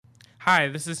Hi,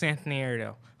 this is Anthony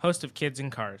Arido, host of Kids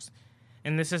in Cars,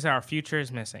 and this is Our Future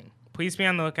is Missing. Please be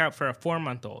on the lookout for a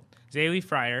 4-month-old, Zaylee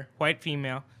Fryer, white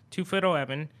female,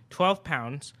 2'11", 12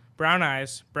 pounds, brown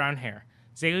eyes, brown hair.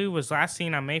 Zaylee was last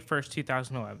seen on May 1st,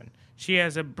 2011. She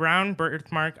has a brown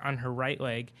birthmark on her right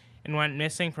leg and went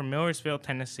missing from Millersville,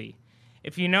 Tennessee.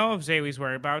 If you know of Zaylee's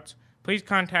whereabouts, please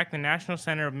contact the National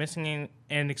Center of Missing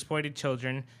and Exploited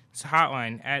Children's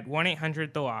hotline at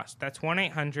 1-800-THE-LOST. That's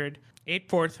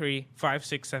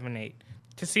 1-800-843-5678.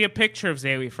 To see a picture of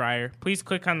Zaylee Fryer, please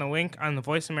click on the link on the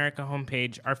Voice America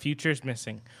homepage, Our Future is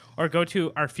Missing, or go to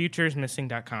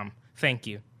ourfutureismissing.com. Thank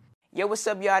you. Yo, what's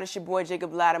up, y'all? It's your boy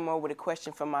Jacob Lattimore with a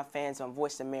question from my fans on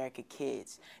Voice America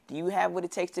Kids. Do you have what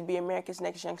it takes to be America's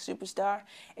next young superstar?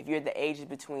 If you're the ages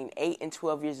between 8 and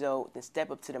 12 years old, then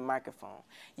step up to the microphone.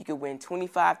 You could win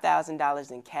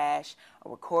 $25,000 in cash, a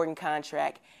recording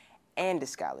contract, and a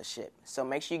scholarship. So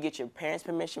make sure you get your parents'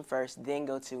 permission first, then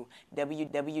go to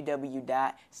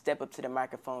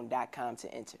www.stepuptothemicrophone.com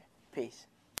to enter. Peace.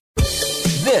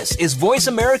 This is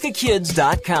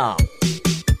VoiceAmericaKids.com.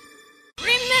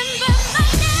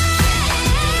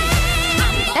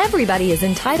 Everybody is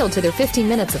entitled to their 15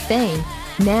 minutes of fame.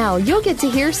 Now you'll get to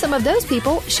hear some of those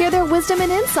people share their wisdom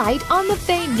and insight on the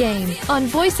Fame Game on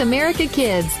Voice America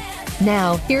Kids.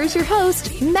 Now, here's your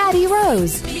host, Maddie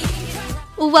Rose.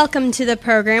 Welcome to the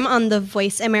program on the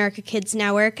Voice America Kids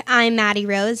Network. I'm Maddie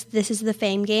Rose. This is the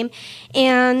Fame Game.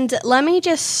 And let me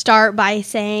just start by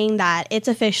saying that it's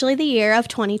officially the year of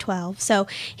 2012. So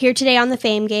here today on the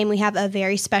Fame Game, we have a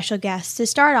very special guest to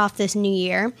start off this new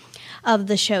year of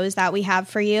the shows that we have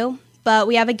for you. But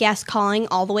we have a guest calling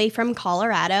all the way from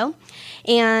Colorado.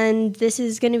 And this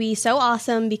is going to be so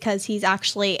awesome because he's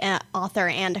actually an author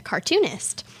and a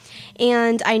cartoonist.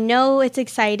 And I know it's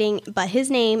exciting, but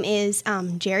his name is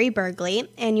Jerry Burgley,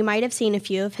 and you might have seen a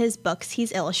few of his books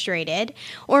he's illustrated,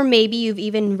 or maybe you've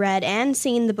even read and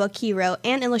seen the book he wrote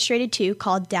and illustrated too,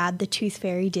 called Dad, the Tooth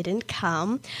Fairy Didn't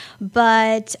Come.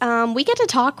 But we get to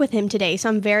talk with him today, so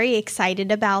I'm very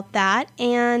excited about that,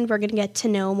 and we're going to get to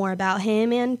know more about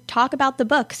him and talk about the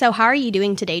book. So how are you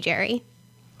doing today, Jerry?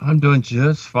 I'm doing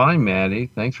just fine, Maddie.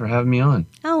 Thanks for having me on.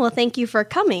 Oh, well, thank you for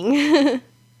coming.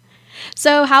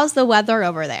 So how's the weather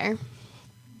over there?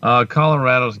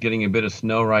 Colorado's getting a bit of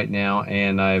snow right now,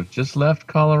 and I've just left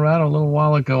Colorado a little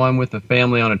while ago. I'm with the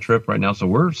family on a trip right now, so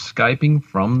we're Skyping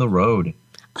from the road.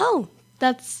 Oh,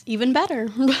 that's even better.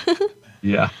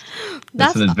 Yeah,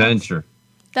 that's an adventure. Awesome.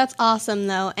 That's awesome,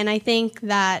 though, and I think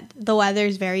that the weather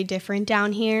is very different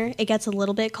down here. It gets a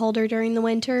little bit colder during the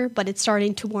winter, but it's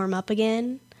starting to warm up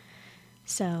again,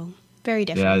 so very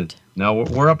different. Yeah. No,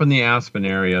 we're up in the Aspen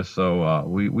area, so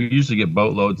we usually get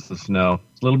boatloads of snow.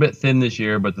 It's a little bit thin this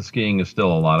year, but the skiing is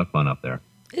still a lot of fun up there.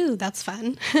 Ooh, that's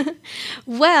fun.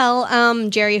 Well,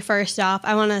 Jerry, first off,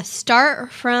 I want to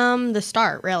start from the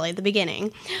start, really, the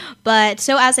beginning. But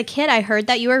so as a kid, I heard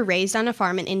that you were raised on a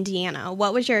farm in Indiana.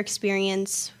 What was your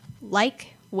experience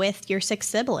like with your 6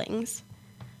 siblings?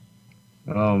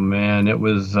 Oh, man, it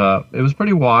was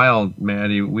pretty wild,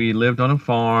 Maddie. We lived on a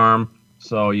farm.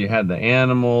 So you had the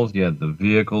animals, you had the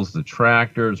vehicles, the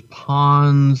tractors,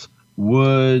 ponds,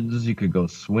 woods. You could go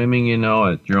swimming,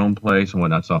 at your own place and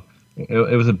whatnot. So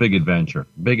it was a big adventure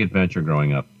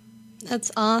growing up.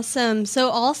 That's awesome.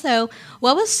 So also,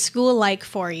 what was school like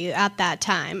for you at that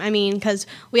time? I mean, because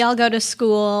we all go to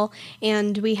school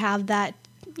and we have that,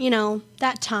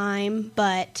 that time.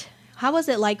 But how was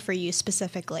it like for you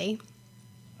specifically?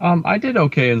 I did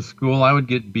okay in school. I would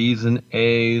get B's and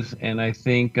A's, and I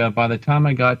think by the time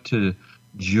I got to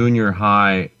junior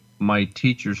high, my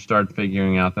teachers started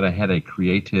figuring out that I had a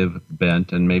creative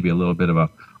bent and maybe a little bit of a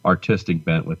artistic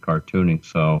bent with cartooning.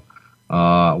 So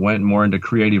I went more into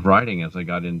creative writing as I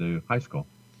got into high school.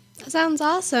 That sounds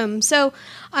awesome. So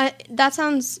that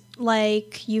sounds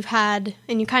like you've had,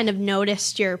 and you kind of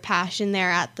noticed your passion there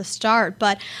at the start,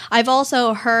 but I've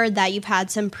also heard that you've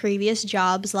had some previous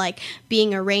jobs like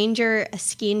being a ranger, a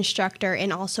ski instructor,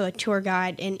 and also a tour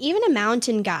guide, and even a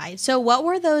mountain guide. So what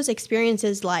were those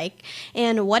experiences like,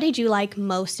 and what did you like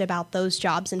most about those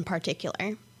jobs in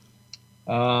particular?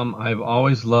 I've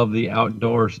always loved the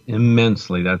outdoors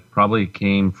immensely. That probably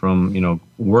came from,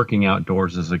 working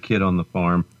outdoors as a kid on the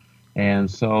farm.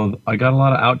 And so I got a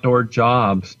lot of outdoor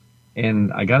jobs.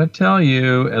 And I got to tell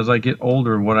you, as I get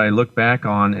older, what I look back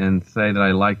on and say that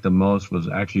I liked the most was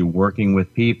actually working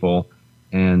with people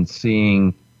and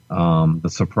seeing the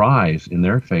surprise in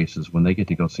their faces when they get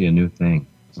to go see a new thing.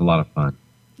 It's a lot of fun.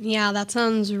 Yeah, that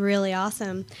sounds really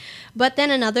awesome. But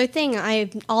then another thing I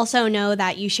also know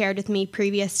that you shared with me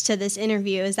previous to this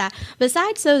interview is that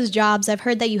besides those jobs, I've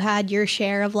heard that you had your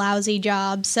share of lousy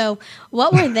jobs. So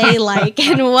what were they like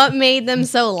and what made them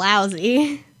so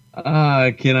lousy?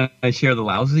 Can I share the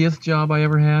lousiest job I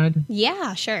ever had?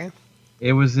 Yeah, sure.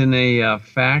 It was in a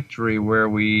factory where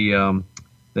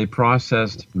they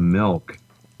processed milk,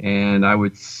 and I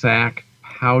would sack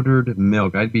powdered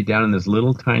milk. I'd be down in this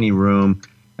little tiny room,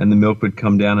 and the milk would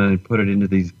come down, and I'd put it into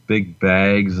these big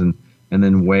bags, and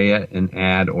then weigh it and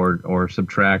add or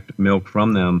subtract milk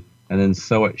from them, and then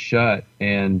sew it shut.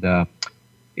 And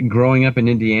growing up in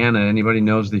Indiana, anybody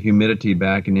knows the humidity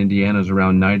back in Indiana is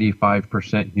around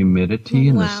 95% humidity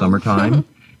in the summertime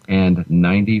and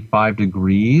 95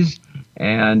 degrees.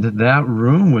 And that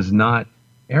room was not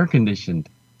air conditioned.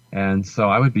 And so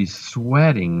I would be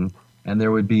sweating, and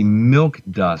there would be milk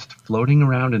dust floating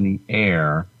around in the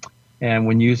air. And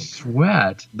when you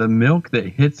sweat, the milk that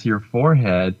hits your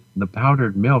forehead, the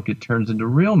powdered milk, it turns into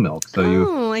real milk.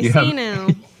 So I see now.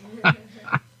 Well,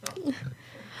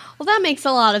 that makes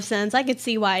a lot of sense. I could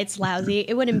see why it's lousy.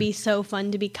 It wouldn't be so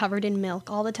fun to be covered in milk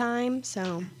all the time.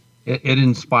 So it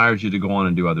inspires you to go on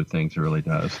and do other things. It really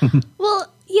does. Well,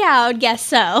 yeah, I would guess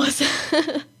so.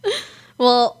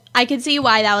 Well, I could see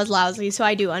why that was lousy, so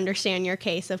I do understand your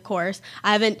case, of course.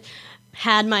 I haven't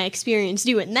had my experience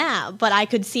doing that, but I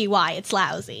could see why it's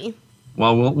lousy.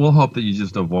 Well, we'll hope that you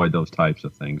just avoid those types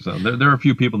of things. There are a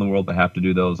few people in the world that have to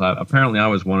do those. Apparently, I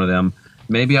was one of them.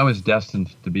 Maybe I was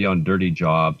destined to be on dirty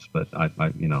jobs, but I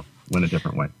went a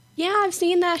different way. Yeah, I've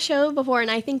seen that show before,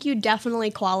 and I think you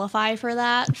definitely qualify for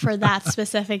that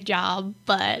specific job.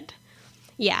 But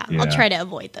yeah, I'll try to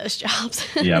avoid those jobs.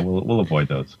 Yeah, we'll avoid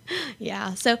those.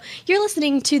 Yeah, so you're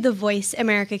listening to the Voice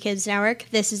America Kids Network.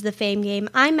 This is the Fame Game.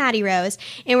 I'm Maddie Rose,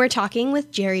 and we're talking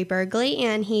with Jerry Bergley,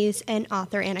 and he's an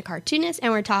author and a cartoonist,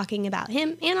 and we're talking about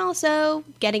him and also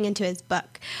getting into his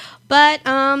book. But,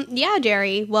 yeah,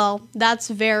 Jerry, well, that's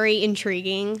very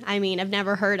intriguing. I mean, I've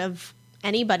never heard of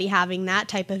anybody having that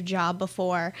type of job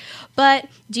before. But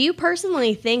do you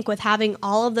personally think with having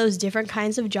all of those different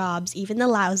kinds of jobs, even the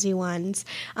lousy ones,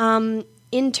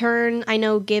 in turn, I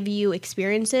know give you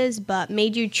experiences, but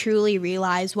made you truly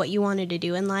realize what you wanted to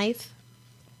do in life?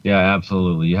 Yeah,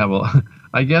 absolutely.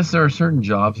 I guess there are certain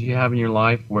jobs you have in your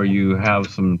life where you have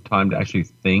some time to actually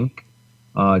think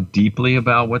deeply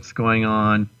about what's going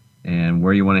on and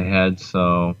where you want to head.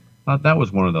 So that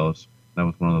was one of those. That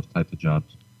was one of those types of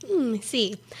jobs. I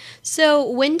see. So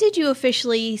when did you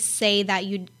officially say that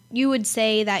you would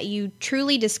say that you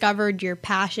truly discovered your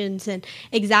passions and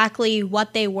exactly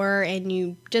what they were, and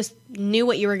you just knew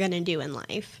what you were going to do in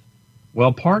life?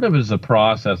 Well, part of it is a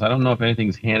process. I don't know if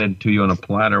anything's handed to you on a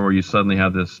platter where you suddenly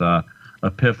have this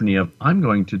epiphany of, I'm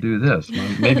going to do this.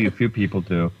 Maybe a few people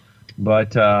do.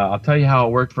 But I'll tell you how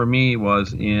it worked for me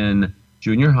was in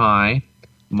junior high.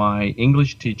 My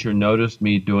English teacher noticed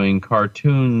me doing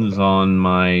cartoons on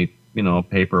my,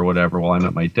 paper or whatever while I'm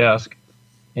at my desk.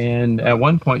 And at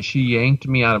one point, she yanked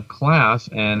me out of class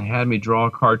and had me draw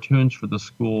cartoons for the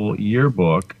school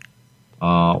yearbook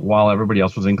while everybody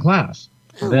else was in class.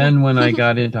 Then when I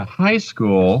got into high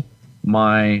school,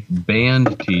 my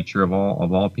band teacher, of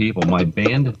all people, my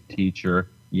band teacher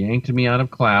yanked me out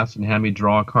of class and had me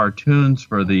draw cartoons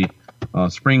for the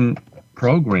spring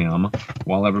program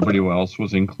while everybody else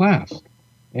was in class.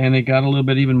 And it got a little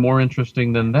bit even more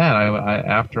interesting than that.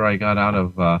 After I got out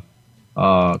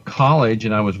of college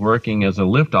and I was working as a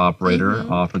lift operator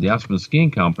for the Aspen Skiing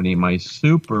Company, my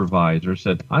supervisor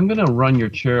said, I'm going to run your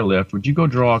chairlift. Would you go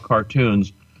draw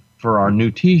cartoons for our new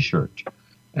T-shirt?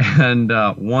 And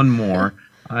one more,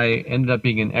 I ended up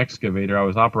being an excavator. I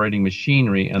was operating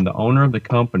machinery, and the owner of the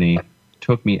company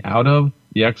took me out of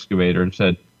the excavator and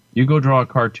said, you go draw a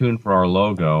cartoon for our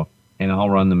logo, and I'll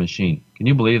run the machine. Can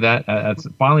you believe that?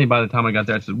 Finally, by the time I got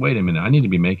there, I said, wait a minute, I need to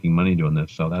be making money doing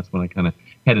this. So that's when I kind of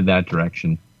headed that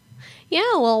direction.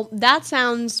 Yeah, well, that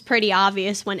sounds pretty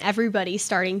obvious when everybody's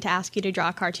starting to ask you to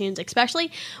draw cartoons,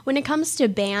 especially when it comes to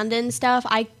band and stuff.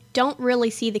 I don't really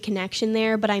see the connection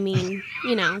there, but I mean,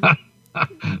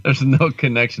 There's no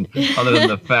connection other than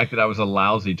the fact that I was a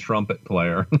lousy trumpet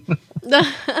player.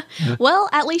 Well,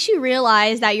 at least you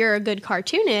realize that you're a good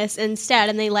cartoonist instead,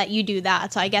 and they let you do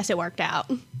that, so I guess it worked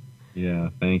out. Yeah,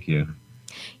 thank you.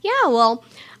 Yeah, well,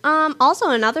 also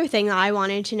another thing that I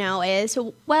wanted to know is,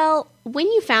 well, when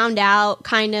you found out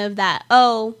kind of that,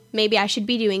 maybe I should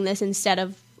be doing this instead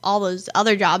of all those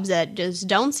other jobs that just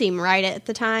don't seem right at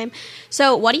the time.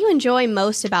 So what do you enjoy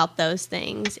most about those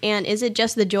things? And is it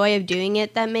just the joy of doing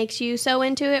it that makes you so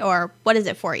into it, or what is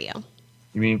it for you?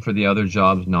 You mean for the other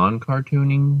jobs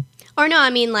non-cartooning? Or no, I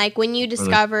mean, like, when you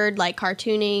discovered, like,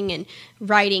 cartooning and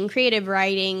writing, creative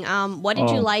writing, what did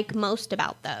you like most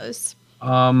about those?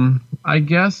 I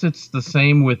guess it's the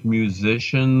same with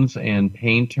musicians and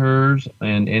painters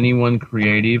and anyone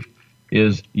creative,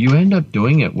 is you end up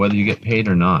doing it whether you get paid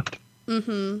or not.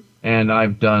 Mm-hmm. And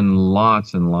I've done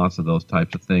lots and lots of those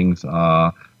types of things.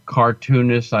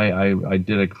 Cartoonist, I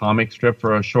did a comic strip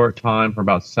for a short time, for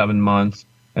about 7 months,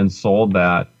 and sold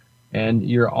that. And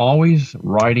you're always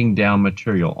writing down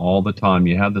material all the time.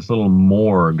 You have this little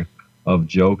morgue of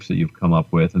jokes that you've come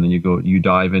up with, and then you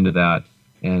dive into that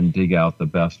and dig out the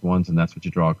best ones, and that's what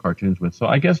you draw cartoons with. So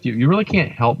I guess you really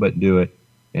can't help but do it,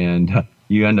 and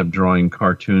you end up drawing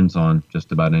cartoons on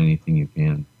just about anything you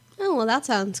can. Oh, well, that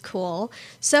sounds cool.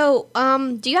 So,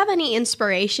 do you have any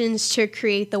inspirations to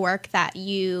create the work that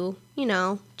you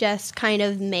just kind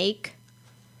of make?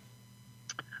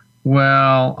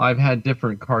 Well, I've had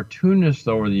different cartoonists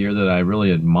over the year that I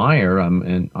really admire,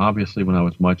 and obviously when I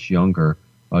was much younger,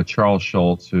 Charles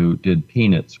Schulz, who did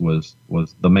Peanuts, was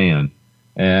the man.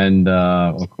 And,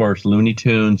 of course, Looney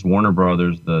Tunes, Warner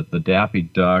Brothers, the Daffy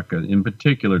Duck, in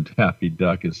particular, Daffy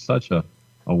Duck is such a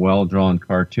well-drawn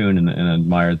cartoon, and I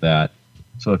admired that.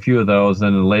 So a few of those.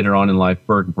 Then later on in life,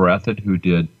 Burt Breathitt, who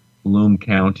did Bloom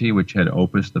County, which had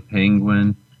Opus the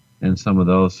Penguin, and some of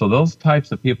those. So those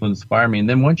types of people inspire me. And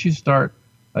then once you start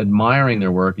admiring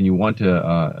their work and you want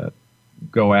to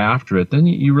go after it, then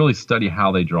you really study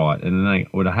how they draw it. And then I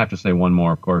would have to say one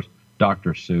more, of course,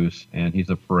 Dr. Seuss, and he's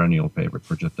a perennial favorite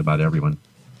for just about everyone.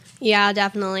 Yeah,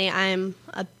 definitely. I'm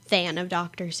a fan of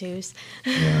Dr. Seuss.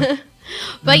 Yeah.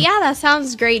 But yeah, that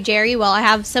sounds great, Jerry. Well, I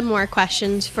have some more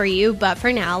questions for you, but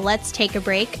for now, let's take a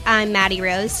break. I'm Maddie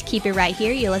Rose. Keep it right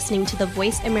here. You're listening to the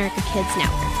Voice America Kids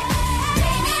Network.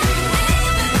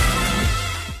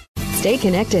 Stay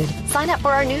connected. Sign up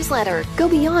for our newsletter. Go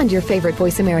beyond your favorite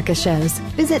Voice America shows.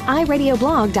 Visit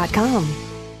iradioblog.com.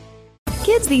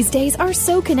 Kids these days are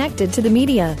so connected to the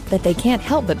media that they can't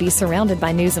help but be surrounded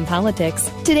by news and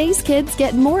politics. Today's kids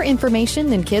get more information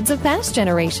than kids of past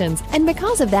generations, and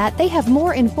because of that, they have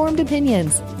more informed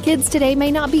opinions. Kids today may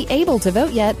not be able to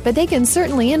vote yet, but they can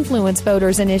certainly influence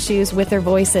voters and issues with their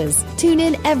voices. Tune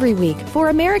in every week for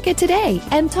America Today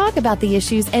and talk about the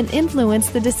issues and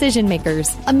influence the decision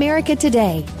makers. America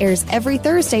Today airs every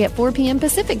Thursday at 4 p.m.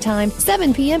 Pacific Time,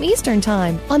 7 p.m. Eastern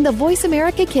Time on the Voice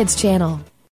America Kids channel.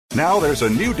 Now there's a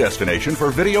new destination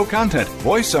for video content,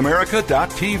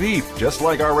 voiceamerica.tv, just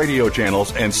like our radio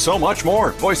channels and so much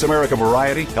more. Voice America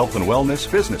Variety, Health and Wellness,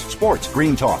 Business, Sports,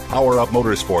 Green Talk, Power Up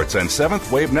Motorsports, and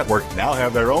Seventh Wave Network now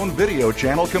have their own video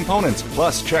channel components.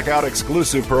 Plus, check out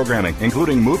exclusive programming,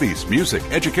 including movies, music,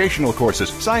 educational courses,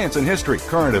 science and history,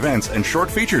 current events, and short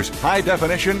features.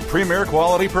 High-definition, premier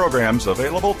quality programs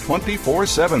available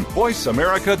 24/7.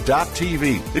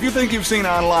 VoiceAmerica.tv. If you think you've seen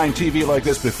online TV like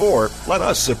this before, let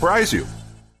us surprise you.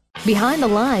 Behind the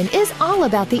Line is all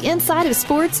about the inside of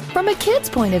sports from a kid's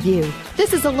point of view.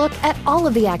 This is a look at all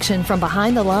of the action from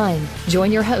behind the line.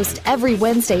 Join your host every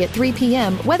Wednesday at 3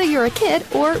 p.m., whether you're a kid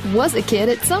or was a kid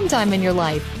at some time in your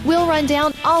life. We'll run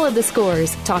down all of the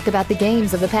scores, talk about the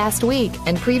games of the past week,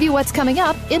 and preview what's coming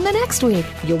up in the next week.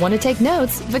 You'll want to take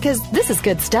notes because this is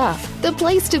good stuff. The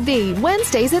place to be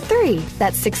Wednesdays at 3.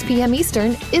 That's 6 p.m.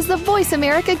 Eastern is the Voice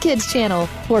America Kids channel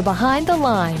for Behind the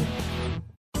Line.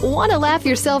 Want to laugh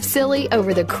yourself silly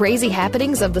over the crazy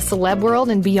happenings of the celeb world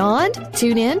and beyond?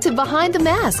 Tune in to Behind the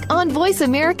Mask on Voice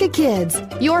America Kids.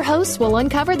 Your hosts will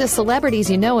uncover the celebrities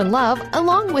you know and love,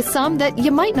 along with some that you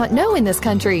might not know in this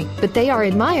country, but they are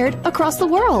admired across the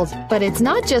world. But it's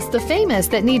not just the famous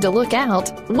that need to look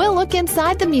out. We'll look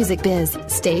inside the music biz,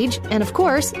 stage, and of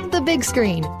course, the big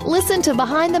screen. Listen to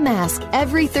Behind the Mask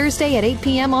every Thursday at 8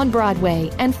 p.m. on Broadway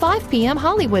and 5 p.m.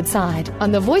 Hollywood side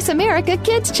on the Voice America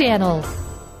Kids channel.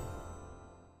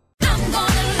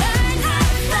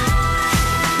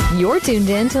 You're tuned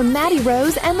in to Maddie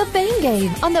Rose and the Fame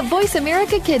Game on the Voice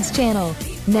America Kids channel.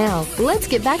 Now, let's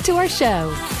get back to our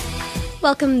show.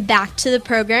 Welcome back to the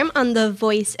program on the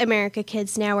Voice America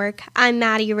Kids Network. I'm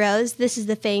Maddie Rose. This is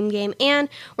the Fame Game, and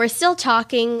we're still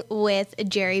talking with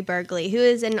Jerry Bergley, who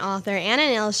is an author and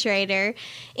an illustrator.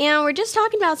 And we're just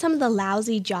talking about some of the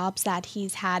lousy jobs that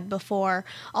he's had before.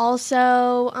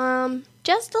 Also,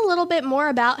 just a little bit more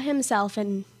about himself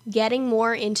and getting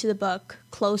more into the book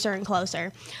closer and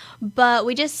closer. But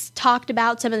we just talked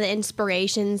about some of the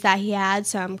inspirations that he had,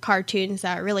 some cartoons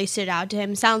that really stood out to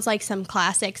him. Sounds like some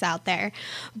classics out there.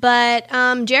 But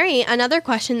Jerry, another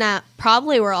question that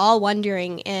probably we're all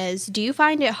wondering is, do you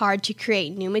find it hard to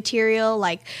create new material?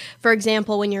 Like, for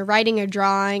example, when you're writing or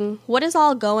drawing, what is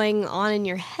all going on in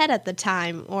your head at the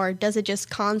time? Or does it just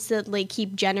constantly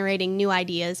keep generating new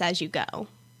ideas as you go?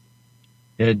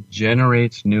 It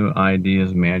generates new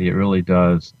ideas, Maddie. It really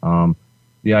does.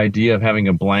 The idea of having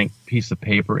a blank piece of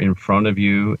paper in front of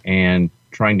you and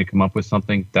trying to come up with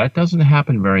something, that doesn't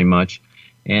happen very much.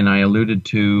 And I alluded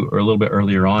to a little bit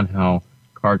earlier on how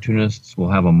cartoonists will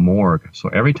have a morgue. So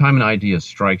every time an idea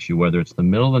strikes you, whether it's the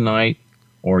middle of the night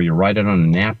or you write it on a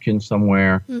napkin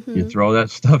somewhere, you throw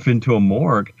that stuff into a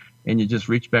morgue and you just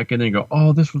reach back in there and go,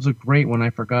 oh, this was a great one.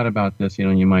 I forgot about this.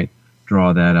 And you might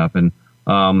draw that up. And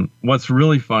what's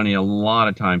really funny, a lot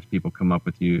of times people come up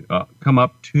to you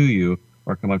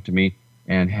or come up to me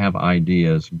and have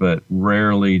ideas, but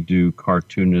rarely do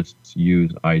cartoonists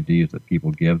use ideas that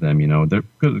people give them,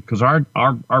 because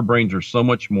our brains are so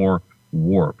much more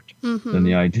warped than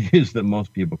the ideas that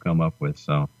most people come up with.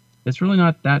 So it's really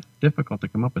not that difficult to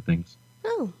come up with things.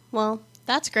 Oh, well,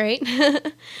 that's great.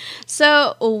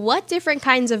 So what different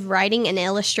kinds of writing and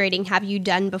illustrating have you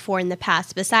done before in the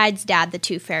past besides Dad, the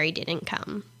Tooth Fairy Didn't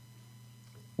Come?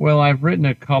 Well, I've written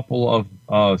a couple of,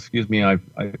 I've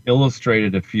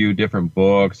illustrated a few different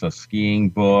books, a skiing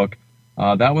book.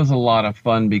 That was a lot of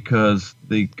fun because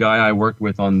the guy I worked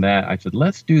with on that, I said,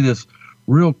 let's do this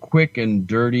real quick and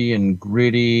dirty and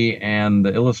gritty, and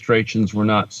the illustrations were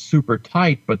not super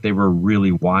tight, but they were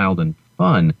really wild and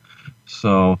fun.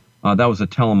 So that was a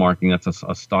telemarking. That's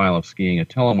a style of skiing, a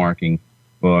telemarking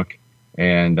book.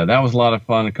 And that was a lot of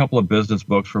fun. A couple of business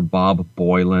books for Bob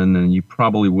Boylan, and you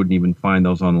probably wouldn't even find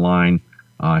those online.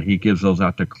 He gives those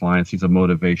out to clients. He's a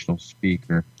motivational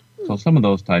speaker. So some of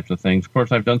those types of things. Of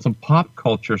course, I've done some pop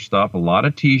culture stuff, a lot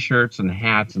of T-shirts and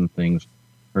hats and things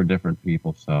for different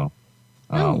people. So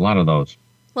a lot of those.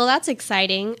 Well, that's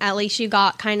exciting. At least you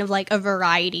got kind of like a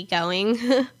variety going.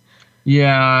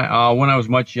 Yeah, when I was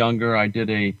much younger, I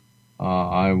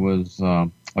was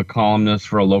a columnist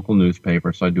for a local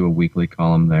newspaper, so I do a weekly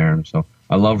column there. And so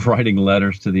I love writing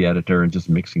letters to the editor and just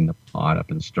mixing the pot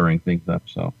up and stirring things up.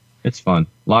 So it's fun.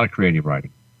 A lot of creative writing.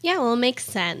 Yeah, well, it makes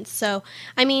sense. So,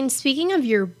 I mean, speaking of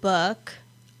your book,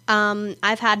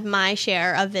 I've had my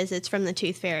share of visits from the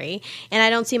Tooth Fairy, and I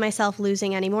don't see myself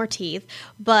losing any more teeth.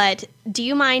 But do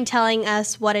you mind telling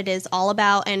us what it is all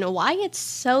about and why it's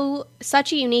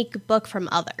such a unique book from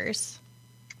others?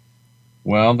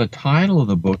 Well, the title of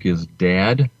the book is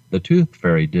Dad, the Tooth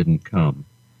Fairy Didn't Come.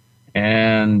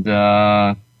 And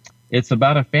it's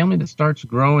about a family that starts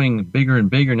growing bigger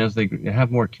and bigger, and as they have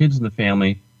more kids in the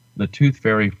family, the Tooth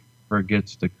Fairy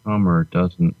forgets to come or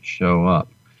doesn't show up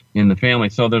in the family.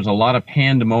 So there's a lot of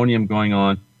pandemonium going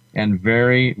on, and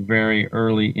very, very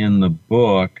early in the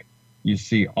book, you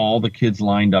see all the kids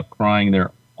lined up crying. They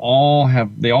all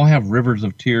have rivers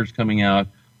of tears coming out.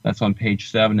 That's on page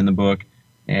 7 in the book.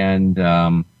 And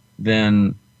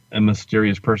then a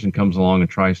mysterious person comes along and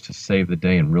tries to save the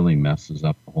day and really messes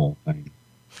up the whole thing.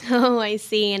 Oh, I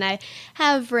see. And I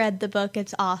have read the book.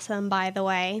 It's awesome, by the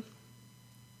way.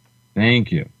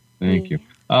 Thank you. Thank you.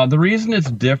 The reason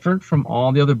it's different from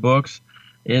all the other books,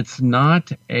 it's not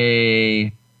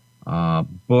a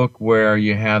book where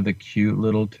you have the cute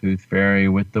little tooth fairy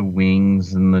with the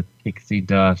wings and the pixie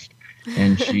dust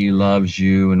and she loves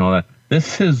you and all that.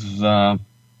 This is...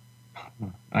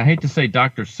 I hate to say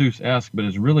Dr. Seuss-esque, but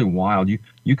it's really wild.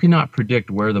 You cannot predict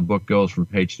where the book goes from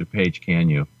page to page, can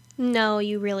you? No,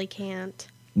 you really can't.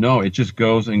 No, it just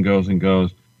goes and goes and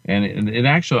goes. And it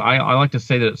actually, I like to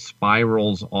say that it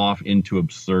spirals off into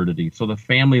absurdity. So the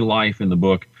family life in the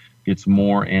book gets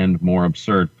more and more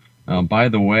absurd. By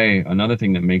the way, another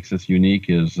thing that makes this unique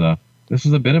is this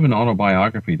is a bit of an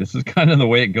autobiography. This is kind of the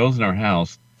way it goes in our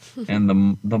house. And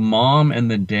the mom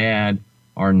and the dad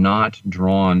are not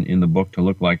drawn in the book to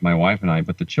look like my wife and I,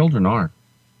 but the children are.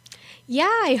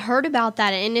 Yeah, I heard about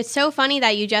that, and it's so funny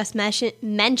that you just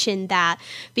mentioned that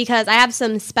because I have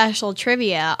some special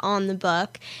trivia on the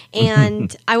book,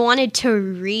 and I wanted to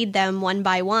read them one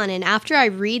by one, and after I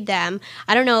read them,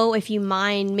 I don't know if you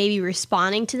mind maybe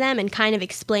responding to them and kind of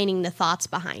explaining the thoughts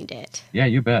behind it. Yeah,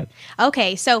 you bet.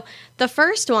 Okay, so the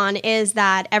first one is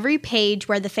that every page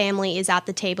where the family is at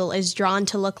the table is drawn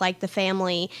to look like the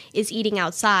family is eating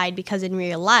outside because in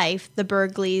real life, the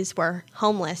Burgleys were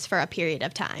homeless for a period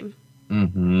of time.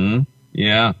 Mm-hmm.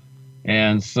 Yeah.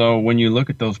 And so when you look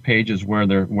at those pages where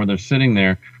they're sitting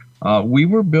there, we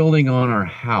were building on our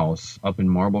house up in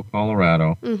Marble,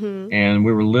 Colorado, and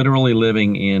we were literally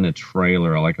living in a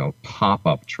trailer, like a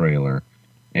pop-up trailer.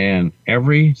 And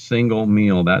every single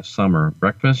meal that summer,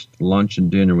 breakfast, lunch, and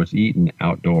dinner was eaten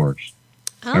outdoors.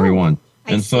 Oh, everyone.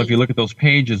 And so see. if you look at those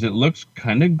pages, it looks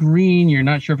kind of green. You're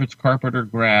not sure if it's carpet or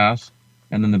grass.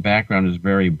 And then the background is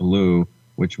very blue,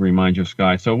 which reminds you of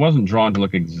sky. So it wasn't drawn to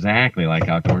look exactly like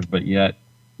outdoors, but yet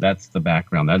that's the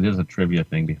background. That is a trivia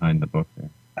thing behind the book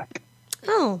there.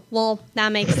 Oh, well,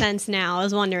 that makes sense now. I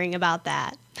was wondering about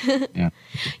that. Yeah.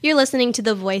 You're listening to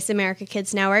the Voice America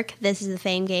Kids Network. This is the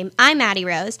Fame Game. I'm Maddie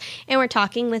Rose, and we're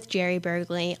talking with Jerry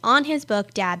Bergley on his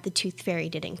book, Dad, the Tooth Fairy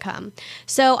Didn't Come.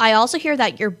 So I also hear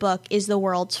that your book is the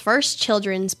world's first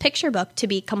children's picture book to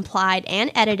be compiled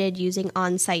and edited using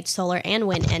on-site solar and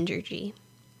wind energy.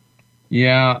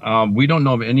 Yeah, we don't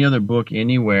know of any other book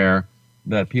anywhere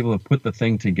that people have put the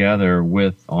thing together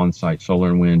with on-site solar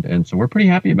and wind, and so we're pretty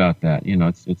happy about that. You know,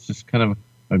 it's just kind of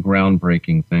a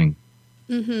groundbreaking thing.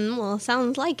 Well,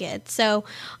 sounds like it. So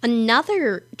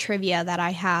another trivia that I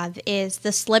have is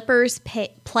the slippers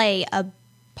play a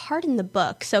part in the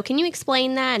book. So can you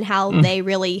explain that and how they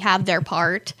really have their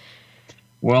part?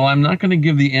 Well, I'm not going to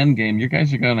give the end game. You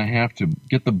guys are going to have to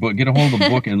get a hold of the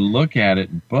book and look at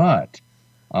it. But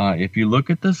if you look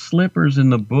at the slippers in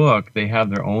the book, they have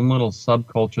their own little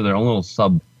subculture, their own little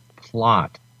subplot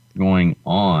going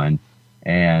on.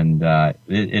 And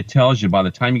it tells you, by the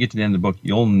time you get to the end of the book,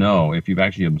 you'll know if you've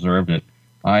actually observed it.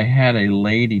 I had a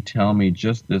lady tell me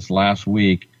just this last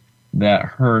week that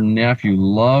her nephew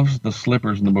loves the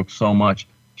slippers in the book so much,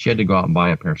 she had to go out and buy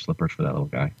a pair of slippers for that little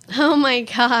guy. Oh my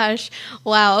gosh.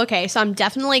 Wow. Okay. So I'm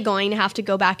definitely going to have to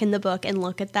go back in the book and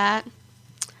look at that.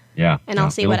 Yeah. And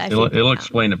I'll see what I think. It'll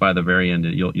explain it by the very end.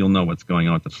 You'll know what's going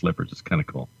on with the slippers. It's kind of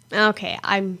cool. Okay.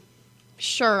 I'm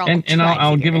sure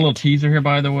I'll give a little teaser here,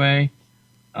 by the way.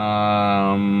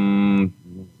 One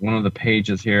of the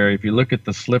pages here, if you look at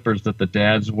the slippers that the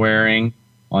dad's wearing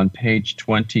on page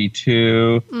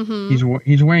 22,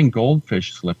 he's wearing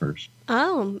goldfish slippers.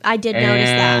 Oh, I did notice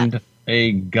that. And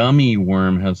a gummy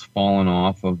worm has fallen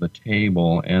off of the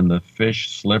table, and the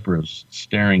fish slipper is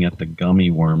staring at the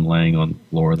gummy worm laying on the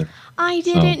floor there. I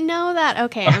didn't know that.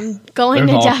 Okay, I'm going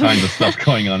There's to all kinds of stuff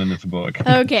going on in this book.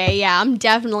 Okay, yeah, I'm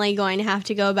definitely going to have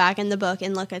to go back in the book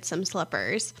and look at some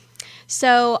slippers.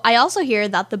 So I also hear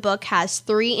that the book has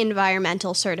 3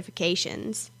 environmental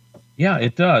certifications. Yeah,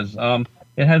 it does.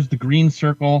 It has the Green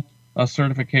Circle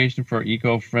certification for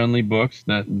eco-friendly books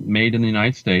that made in the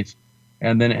United States.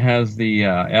 And then it has the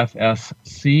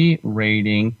FSC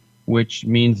rating, which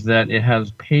means that it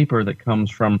has paper that comes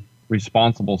from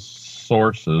responsible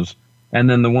sources. And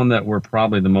then the one that we're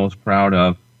probably the most proud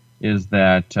of is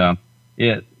that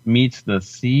it meets the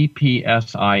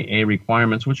CPSIA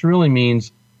requirements, which really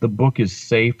means the book is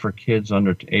safe for kids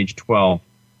under age 12.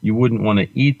 You wouldn't want to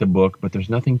eat the book, but there's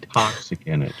nothing toxic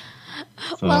in it.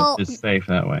 So it's safe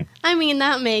that way. I mean,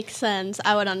 that makes sense.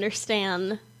 I would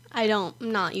understand. I'm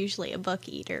not usually a book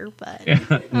eater,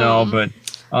 but... No, but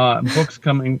books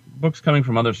coming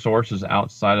from other sources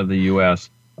outside of the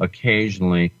U.S.,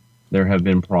 occasionally there have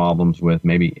been problems with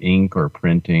maybe ink or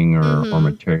printing or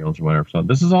materials or whatever. So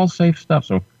this is all safe stuff,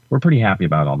 so we're pretty happy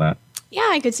about all that. Yeah,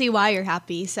 I could see why you're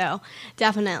happy, so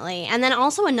definitely. And then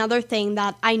also another thing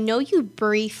that I know you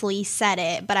briefly said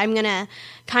it, but I'm going to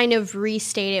kind of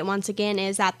restate it once again,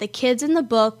 is that the kids in the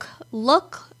book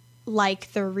look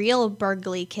like the real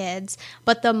Bergley kids,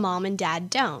 but the mom and dad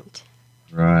don't.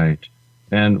 Right.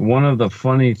 And one of the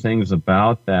funny things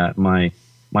about that, my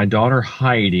daughter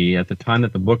Heidi, at the time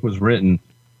that the book was written,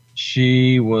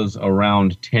 she was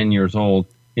around 10 years old.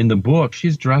 In the book,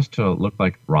 she's dressed to look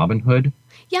like Robin Hood.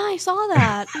 Yeah, I saw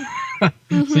that.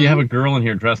 So you have a girl in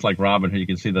here dressed like Robin Hood. You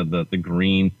can see the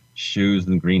green shoes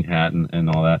and green hat and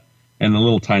all that, and the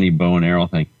little tiny bow and arrow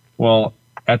thing. Well,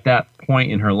 at that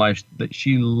point in her life, that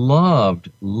she loved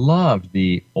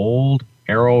the old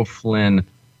Errol Flynn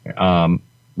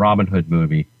Robin Hood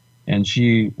movie. And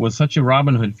she was such a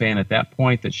Robin Hood fan at that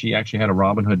point that she actually had a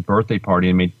Robin Hood birthday party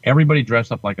and made everybody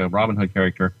dress up like a Robin Hood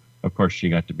character. Of course, she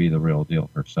got to be the real deal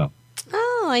herself.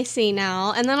 Oh, I see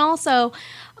now. And then also,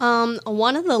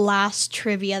 one of the last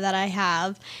trivia that I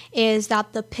have is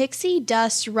that the pixie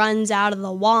dust runs out of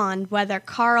the wand whether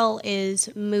Carl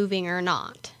is moving or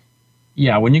not.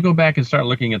 Yeah, when you go back and start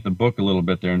looking at the book a little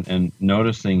bit there and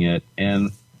noticing it,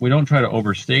 and we don't try to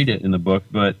overstate it in the book,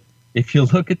 but if you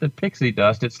look at the pixie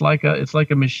dust, it's like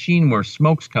a machine where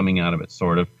smoke's coming out of it,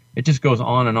 sort of. It just goes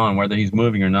on and on, whether he's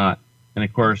moving or not. And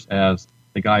of course, as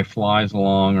the guy flies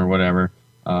along or whatever,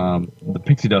 the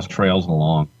pixie dust trails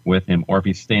along with him, or if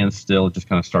he stands still, it just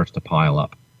kind of starts to pile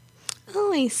up.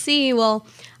 Oh, I see. Well,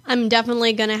 I'm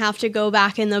definitely going to have to go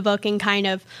back in the book and kind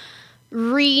of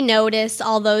re-notice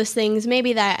all those things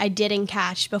maybe that I didn't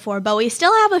catch before, but we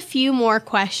still have a few more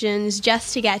questions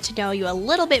just to get to know you a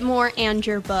little bit more and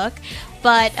your book.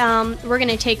 But we're going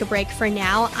to take a break for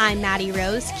now. I'm Maddie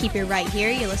Rose. Keep it right here.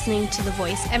 You're listening to the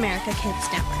Voice America Kids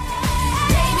Network.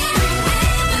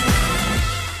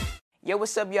 Yo,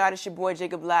 what's up, y'all? It's your boy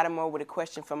Jacob Lattimore with a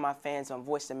question from my fans on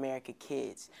Voice America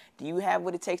Kids. Do you have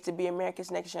what it takes to be America's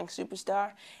next young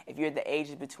superstar? If you're the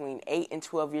ages between 8 and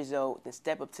 12 years old, then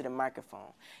step up to the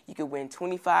microphone. You could win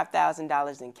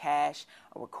 $25,000 in cash,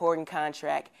 a recording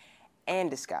contract,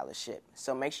 and a scholarship.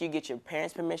 So make sure you get your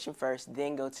parents' permission first,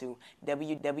 then go to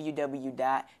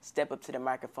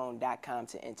www.stepuptothemicrophone.com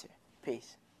to enter.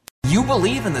 Peace. You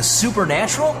believe in the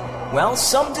supernatural? Well,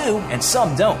 some do and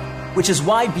some don't, which is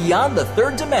why Beyond the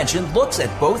Third Dimension looks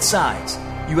at both sides.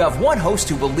 You have one host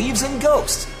who believes in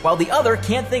ghosts, while the other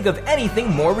can't think of anything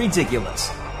more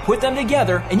ridiculous. Put them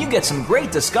together and you get some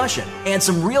great discussion and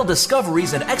some real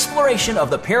discoveries and exploration of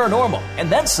the paranormal, and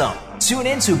then some. Tune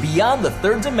in to Beyond the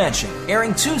Third Dimension,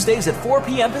 airing Tuesdays at 4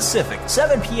 p.m. Pacific,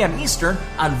 7 p.m. Eastern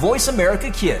on Voice America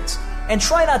Kids. And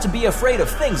try not to be afraid of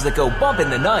things that go bump in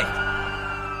the night.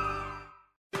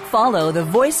 Follow the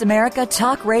Voice America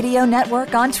Talk Radio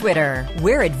Network on Twitter.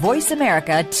 We're at Voice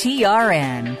America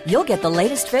TRN. You'll get the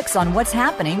latest fix on what's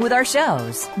happening with our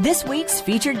shows, this week's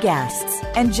featured guests,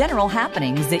 and general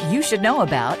happenings that you should know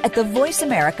about at the Voice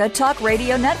America Talk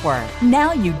Radio Network.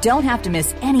 Now you don't have to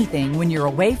miss anything when you're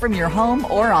away from your home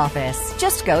or office.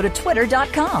 Just go to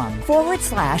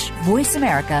twitter.com/Voice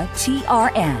America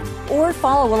TRN or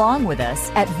follow along with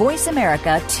us at Voice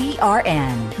America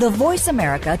TRN, the Voice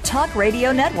America Talk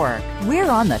Radio Network. We're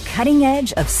on the cutting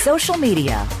edge of social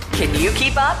media. Can you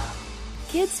keep up?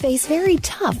 Kids face very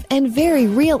tough and very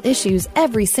real issues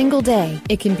every single day.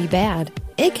 It can be bad.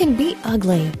 It can be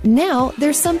ugly. Now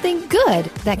there's something good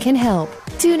that can help.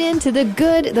 Tune in to The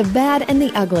Good, the Bad, and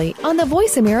the Ugly on the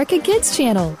Voice America Kids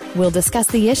channel. We'll discuss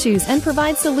the issues and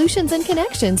provide solutions and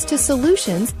connections to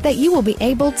solutions that you will be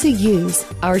able to use.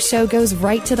 Our show goes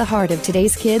right to the heart of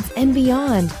today's kids and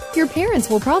beyond. Your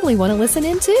parents will probably want to listen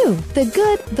in too. The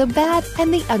Good, the Bad,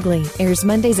 and the Ugly airs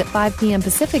Mondays at 5 p.m.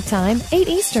 Pacific Time, 8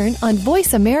 Eastern on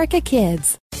Voice America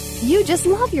Kids. You just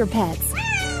love your pets,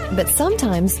 but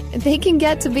sometimes they can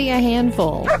get to be a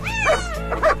handful.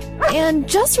 And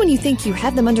just when you think you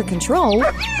have them under control,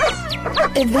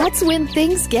 that's when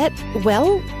things get,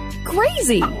 well,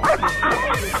 crazy.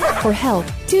 For help,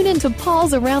 tune in to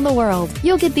Paws Around the World.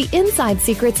 You'll get the inside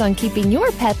secrets on keeping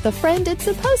your pet the friend it's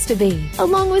supposed to be,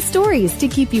 along with stories to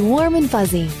keep you warm and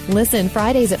fuzzy. Listen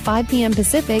Fridays at 5 p.m.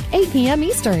 Pacific, 8 p.m.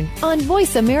 Eastern on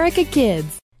Voice America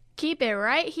Kids. Keep it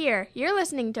right here. You're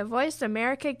listening to Voice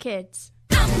America Kids.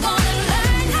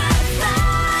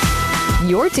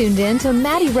 You're tuned in to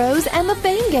Maddie Rose and the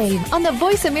Fame Game on the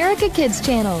Voice America Kids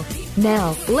channel.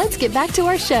 Now, let's get back to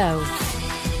our show.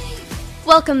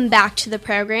 Welcome back to the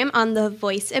program on the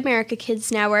Voice America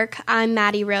Kids Network. I'm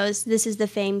Maddie Rose. This is the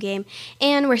Fame Game.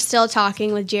 And we're still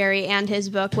talking with Jerry and his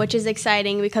book, which is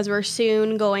exciting because we're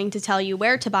soon going to tell you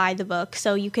where to buy the book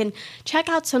so you can check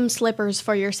out some slippers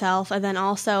for yourself and then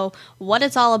also what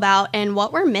it's all about and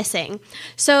what we're missing.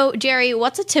 So, Jerry,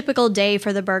 what's a typical day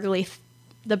for the Burgley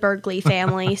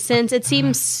family, since it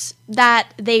seems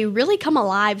that they really come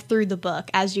alive through the book,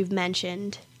 as you've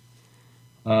mentioned?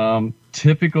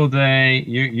 Typical day,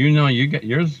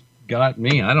 yours got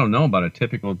me. I don't know about a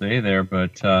typical day there,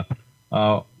 but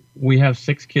we have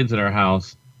 6 kids at our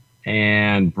house,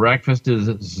 and breakfast is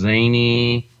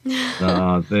zany.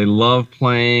 They love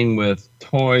playing with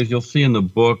toys. You'll see in the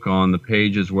book on the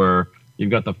pages where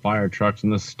you've got the fire trucks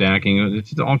and the stacking.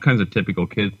 It's all kinds of typical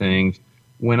kid things.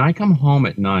 When I come home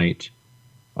at night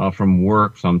from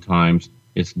work sometimes,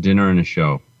 it's dinner and a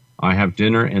show. I have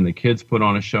dinner and the kids put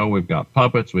on a show. We've got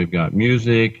puppets, we've got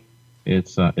music.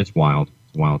 It's wild.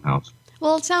 It's a wild house.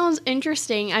 Well, it sounds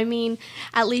interesting. I mean,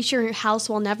 at least your house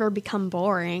will never become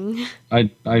boring.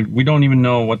 We don't even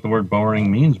know what the word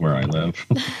boring means where I live.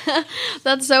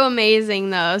 That's so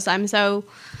amazing, though. So I'm so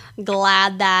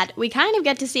glad that we kind of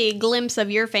get to see a glimpse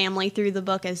of your family through the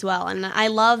book as well. And I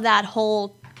love that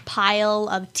whole pile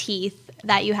of teeth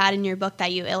that you had in your book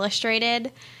that you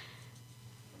illustrated.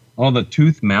 Oh, the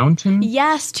Tooth Mountain?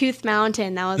 Yes, Tooth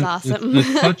Mountain. That was awesome.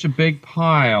 It's such a big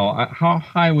pile. How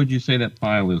high would you say that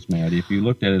pile is, Maddie? If you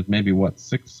looked at it, maybe 5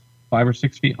 or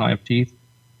 6 feet high of teeth?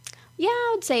 Yeah,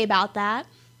 I would say about that.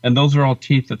 And those are all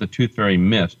teeth that the Tooth Fairy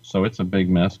missed, so it's a big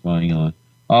mess going on.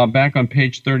 Back on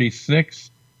page 36,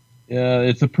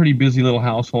 it's a pretty busy little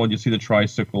household. You see the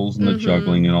tricycles and the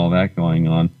juggling and all that going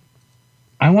on.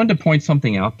 I wanted to point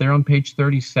something out there on page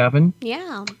 37.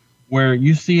 Yeah. Where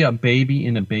you see a baby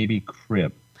in a baby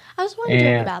crib. I was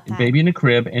wondering about that. A baby in a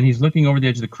crib, and he's looking over the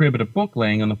edge of the crib at a book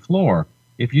laying on the floor.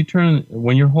 If you turn,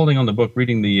 when you're holding on the book,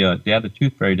 reading the Dad the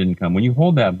Tooth Fairy Didn't Come, when you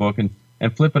hold that book and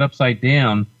flip it upside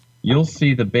down, you'll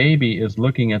see the baby is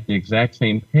looking at the exact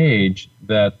same page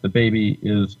that the baby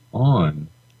is on.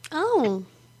 Oh.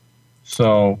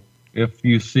 So if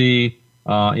you see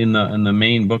in the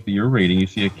main book that you're reading, you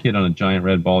see a kid on a giant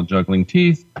red ball juggling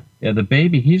teeth. Yeah, the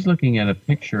baby, he's looking at a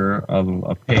picture of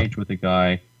a page with a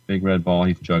guy, big red ball,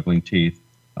 he's juggling teeth.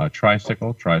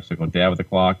 Tricycle, dad with the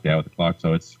clock.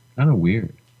 So it's kind of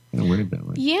weird. That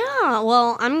way. Yeah,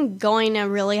 well, I'm going to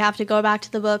really have to go back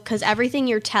to the book because everything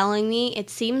you're telling me, it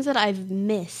seems that I've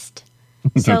missed.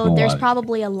 So there's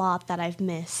probably a lot that I've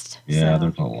missed. Yeah, so.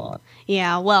 There's a lot.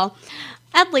 Yeah, well,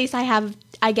 at least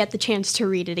I get the chance to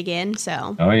read it again,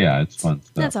 so. Oh, yeah, it's fun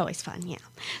stuff. That's always fun, yeah.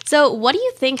 So what do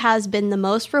you think has been the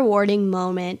most rewarding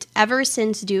moment ever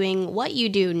since doing what you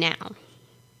do now?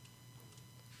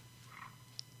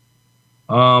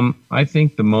 I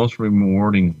think the most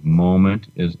rewarding moment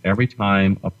is every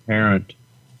time a parent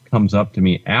comes up to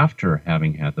me after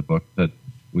having had the book that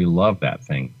we love that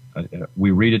thing.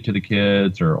 We read it to the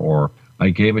kids, or I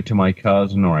gave it to my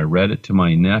cousin, or I read it to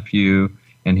my nephew,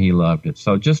 and he loved it.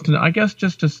 So just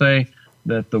to say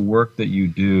that the work that you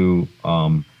do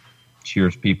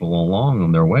cheers people along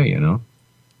on their way, you know?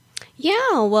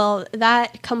 Yeah, well,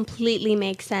 that completely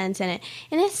makes sense, and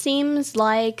it seems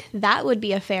like that would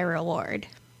be a fair reward.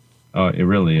 Oh, it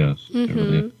really is. Mm-hmm. It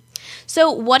really is. So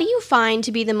what do you find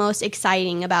to be the most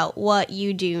exciting about what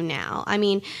you do now? I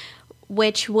mean,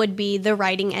 which would be the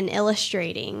writing and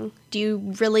illustrating. Do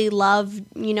you really love,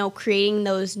 creating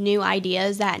those new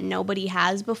ideas that nobody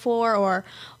has before? Or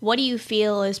what do you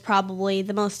feel is probably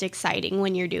the most exciting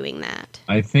when you're doing that?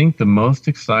 I think the most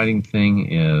exciting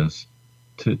thing is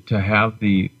to have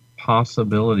the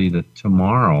possibility that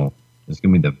tomorrow is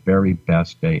going to be the very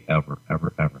best day ever,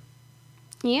 ever, ever.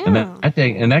 Yeah.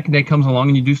 And that day comes along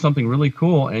and you do something really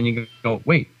cool and you go,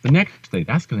 wait, the next day,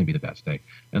 that's going to be the best day.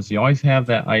 And so you always have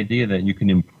that idea that you can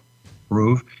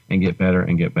improve and get better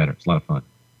and get better. It's a lot of fun.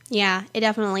 Yeah, it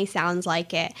definitely sounds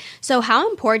like it. So how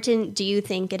important do you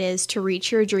think it is to reach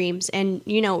your dreams and,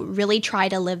 really try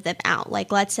to live them out?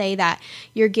 Like, let's say that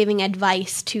you're giving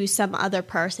advice to some other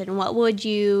person. What would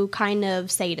you kind of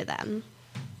say to them?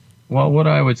 Well, what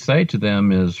I would say to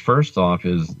them is, first off,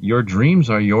 is your dreams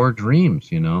are your dreams,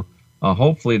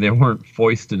 Hopefully they weren't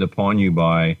foisted upon you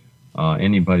by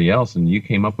anybody else and you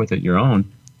came up with it your own.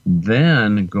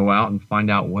 Then go out and find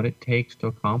out what it takes to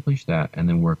accomplish that and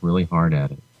then work really hard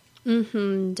at it.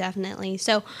 Mm-hmm, definitely.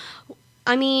 So,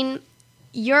 I mean,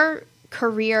 your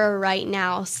career right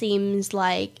now seems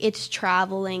like it's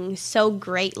traveling so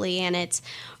greatly and it's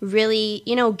really,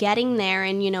 getting there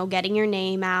and, getting your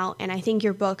name out. And I think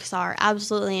your books are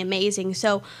absolutely amazing.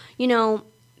 So,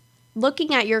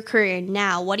 looking at your career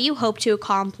now, what do you hope to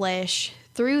accomplish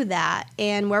through that?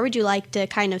 And where would you like to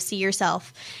kind of see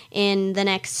yourself in the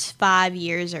next 5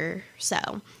 years or so?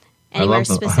 Anywhere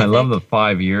specific? I love the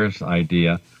 5 years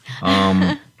idea.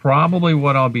 Probably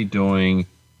what I'll be doing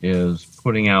is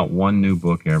putting out one new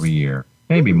book every year.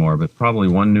 Maybe more, but probably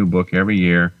one new book every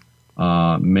year.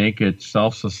 Make it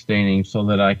self-sustaining so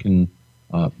that I can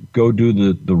go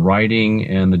do the writing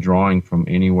and the drawing from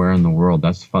anywhere in the world.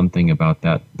 That's the fun thing about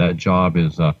that job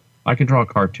is I can draw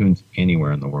cartoons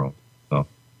anywhere in the world. So I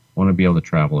want to be able to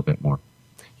travel a bit more.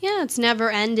 Yeah, it's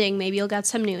never ending. Maybe you'll get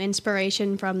some new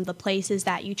inspiration from the places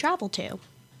that you travel to.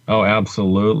 Oh,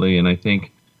 absolutely. And I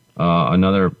think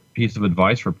another piece of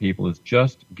advice for people is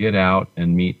just get out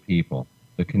and meet people.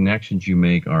 The connections you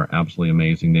make are absolutely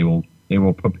amazing. They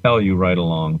will propel you right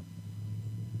along.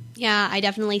 Yeah, I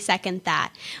definitely second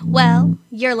that. Well,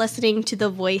 you're listening to the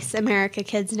Voice America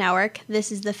Kids Network.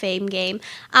 This is the Fame Game.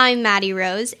 I'm Maddie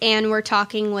Rose, and we're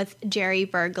talking with Jerry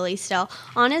Burgley still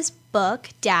on his book,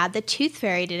 Dad, the Tooth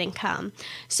Fairy Didn't Come.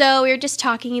 So we were just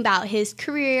talking about his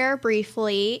career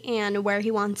briefly and where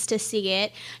he wants to see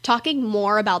it, talking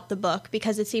more about the book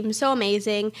because it seems so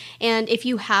amazing. And if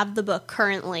you have the book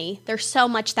currently, there's so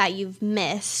much that you've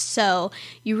missed. So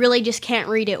you really just can't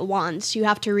read it once. You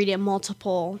have to read it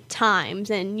multiple times,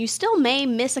 and you still may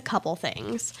miss a couple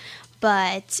things.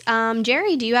 But,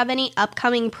 Jerry, do you have any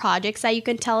upcoming projects that you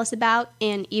can tell us about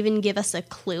and even give us a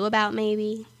clue about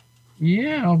maybe?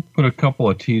 Yeah, I'll put a couple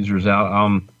of teasers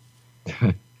out.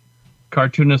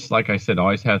 Cartoonists, like I said,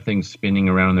 always have things spinning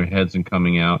around in their heads and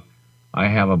coming out. I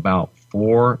have about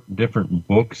 4 different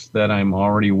books that I'm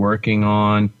already working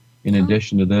on in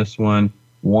addition to this one.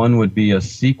 One would be a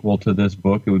sequel to this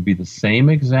book. It would be the same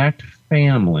exact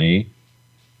family,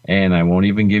 and I won't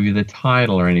even give you the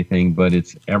title or anything, but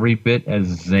it's every bit as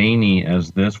zany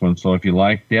as this one. So if you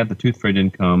like Dad, the Tooth Fairy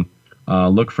Didn't Come,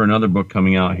 look for another book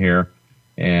coming out here.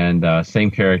 And same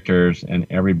characters and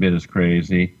every bit as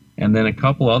crazy. And then a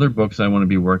couple other books I want to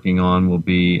be working on will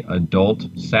be adult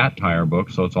satire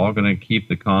books, so it's all going to keep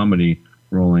the comedy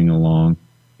rolling along.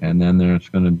 And then there's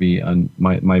going to be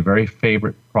my very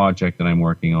favorite project that I'm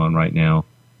working on right now,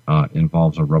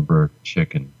 involves a rubber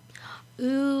chicken.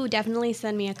 Ooh, definitely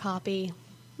send me a copy.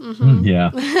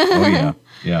 Yeah. Oh, yeah.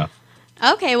 Yeah.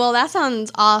 Okay, well, that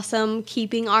sounds awesome,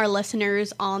 keeping our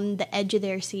listeners on the edge of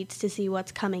their seats to see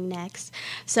what's coming next.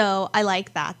 So I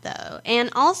like that, though. And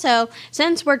also,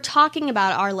 since we're talking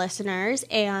about our listeners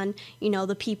and,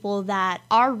 the people that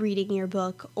are reading your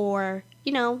book or,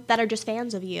 that are just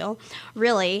fans of you,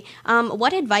 really,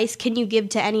 what advice can you give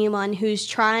to anyone who's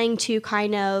trying to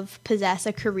kind of possess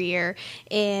a career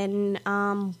in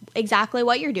exactly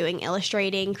what you're doing,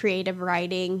 illustrating, creative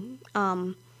writing,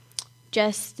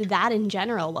 just that in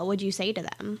general? What would you say to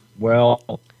them?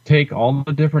 Well, take all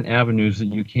the different avenues that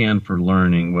you can for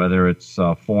learning, whether it's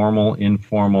formal,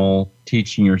 informal,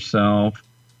 teaching yourself.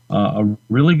 A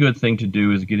really good thing to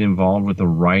do is get involved with a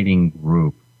writing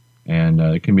group. And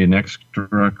it can be an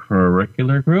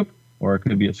extracurricular group, or it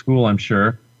could be at school, I'm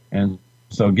sure. And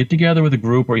so get together with a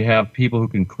group where you have people who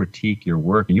can critique your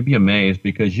work. And you'd be amazed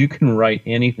because you can write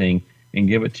anything and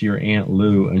give it to your Aunt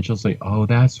Lou, and she'll say, "Oh,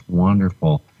 that's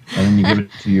wonderful." And then you give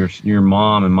it to your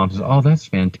mom, and mom says, "Oh, that's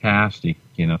fantastic."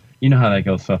 You know how that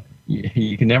goes. So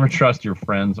you can never trust your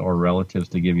friends or relatives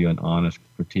to give you an honest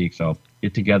critique. So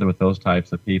get together with those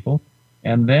types of people,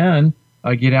 and then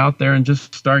get out there and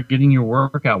just start getting your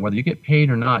work out. Whether you get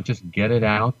paid or not, just get it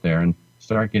out there and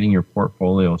start getting your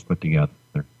portfolios put together.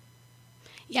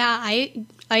 Yeah, I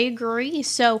agree.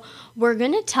 So we're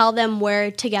going to tell them where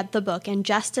to get the book in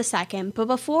just a second. But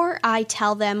before I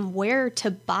tell them where to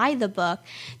buy the book,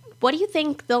 what do you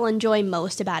think they'll enjoy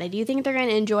most about it? Do you think they're going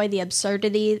to enjoy the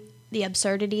absurdity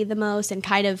the most, and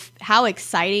kind of how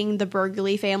exciting the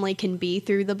Burgley family can be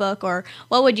through the book? Or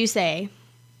what would you say?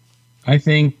 I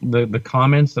think the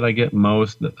comments that I get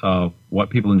most of what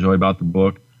people enjoy about the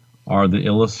book are the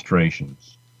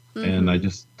illustrations. Mm-hmm. And I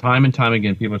just, time and time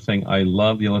again, people are saying, "I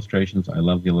love the illustrations. I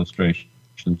love the illustrations."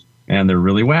 And they're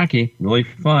really wacky, really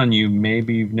fun. You've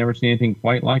never seen anything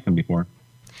quite like them before.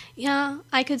 Yeah,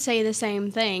 I could say the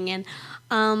same thing. And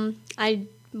I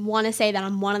want to say that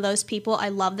I'm one of those people. I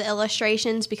love the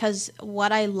illustrations because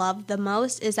what I love the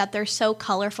most is that they're so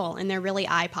colorful and they're really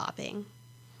eye-popping.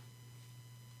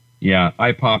 Yeah,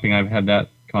 eye-popping. I've had that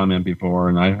comment before,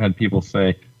 and I've had people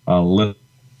say quality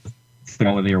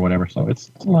or whatever. So it's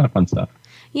a lot of fun stuff.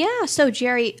 Yeah. So,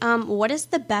 Jerry, what is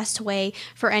the best way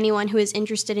for anyone who is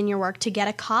interested in your work to get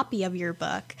a copy of your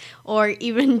book, or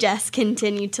even just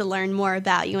continue to learn more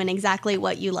about you and exactly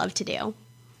what you love to do?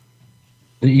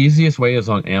 The easiest way is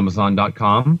on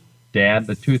Amazon.com. Dad,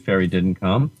 the Tooth Fairy didn't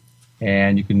come.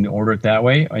 And you can order it that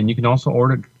way. And you can also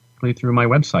order it directly through my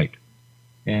website.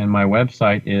 And my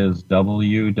website is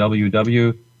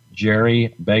www.jerrybegley,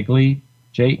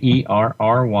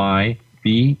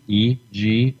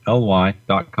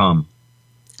 JerryBegly.com.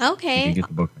 Okay. You can get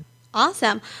the book.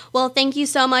 Awesome. Well, thank you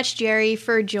so much, Jerry,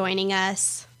 for joining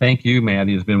us. Thank you,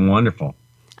 Maddie. It's been wonderful.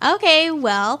 Okay,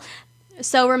 well,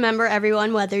 so remember,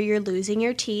 everyone, whether you're losing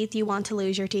your teeth, you want to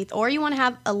lose your teeth, or you want to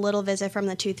have a little visit from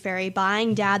the Tooth Fairy,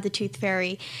 buying Dad the Tooth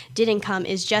Fairy Didn't Come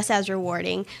is just as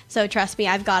rewarding. So trust me,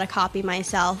 I've got a copy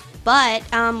myself. But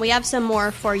we have some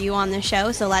more for you on the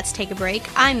show, so let's take a break.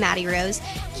 I'm Maddie Rose.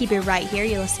 Keep it right here.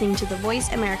 You're listening to the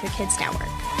Voice America Kids Network.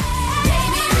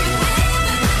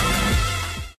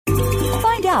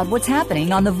 Find out what's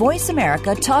happening on the Voice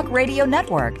America Talk Radio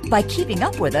Network by keeping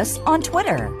up with us on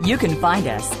Twitter. You can find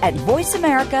us at Voice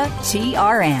America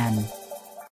TRN.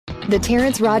 The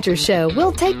Terrence Rogers Show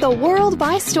will take the world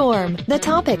by storm. The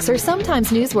topics are sometimes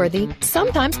newsworthy,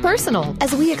 sometimes personal,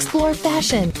 as we explore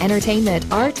fashion, entertainment,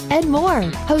 art, and more.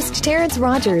 Host Terrence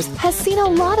Rogers has seen a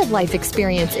lot of life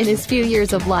experience in his few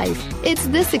years of life. It's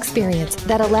this experience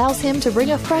that allows him to bring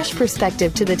a fresh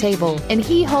perspective to the table, and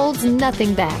he holds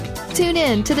nothing back. Tune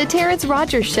in to The Terrence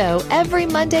Rogers Show every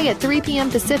Monday at 3 p.m.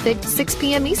 Pacific, 6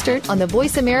 p.m. Eastern on the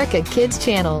Voice America Kids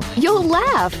channel. You'll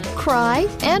laugh, cry,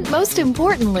 and most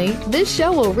importantly, this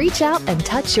show will reach out and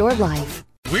touch your life.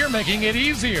 We're making it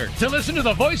easier to listen to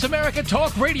the Voice America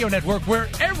Talk Radio Network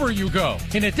wherever you go.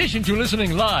 In addition to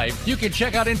listening live, you can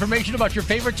check out information about your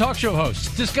favorite talk show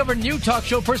hosts, discover new talk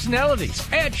show personalities,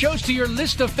 add shows to your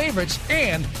list of favorites,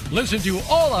 and listen to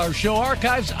all our show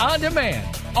archives on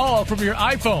demand. All from your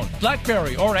iPhone,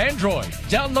 BlackBerry, or Android.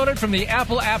 Download it from the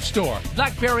Apple App Store,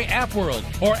 BlackBerry App World,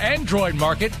 or Android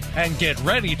Market, and get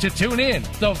ready to tune in.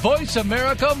 The Voice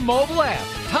America mobile app,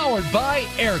 powered by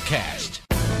Aircast.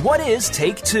 What is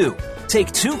Take Two?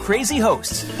 Take two crazy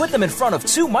hosts, put them in front of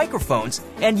two microphones,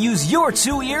 and use your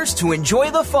two ears to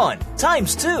enjoy the fun.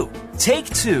 Times two. Take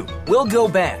Two. We'll go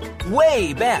back,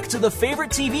 way back to the favorite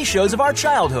TV shows of our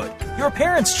childhood. Your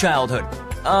parents' childhood.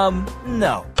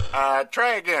 No.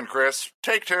 Try again, Chris.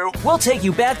 Take 2. We'll take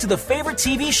you back to the favorite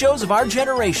TV shows of our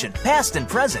generation, past and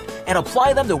present, and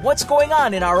apply them to what's going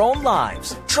on in our own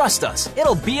lives. Trust us,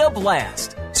 it'll be a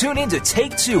blast. Tune in to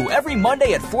Take 2 every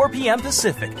Monday at 4 p.m.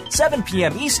 Pacific, 7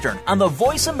 p.m. Eastern on the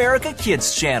Voice America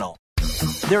Kids channel.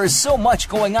 There is so much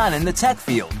going on in the tech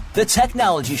field. The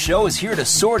Technology Show is here to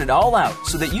sort it all out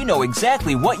so that you know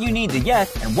exactly what you need to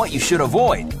get and what you should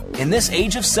avoid. In this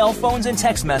age of cell phones and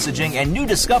text messaging and new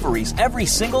discoveries every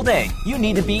single day, you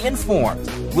need to be informed.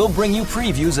 We'll bring you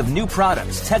previews of new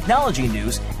products, technology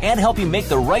news, and help you make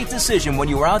the right decision when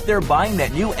you are out there buying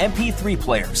that new MP3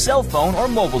 player, cell phone, or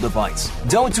mobile device.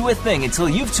 Don't do a thing until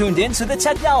you've tuned in to The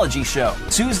Technology Show,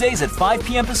 Tuesdays at 5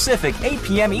 p.m. Pacific, 8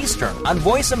 p.m. Eastern on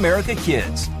Voice America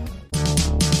Kids.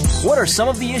 What are some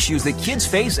of the issues that kids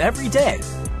face every day?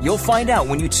 You'll find out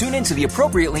when you tune into the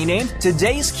appropriately named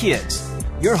Today's Kids.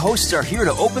 Your hosts are here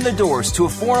to open the doors to a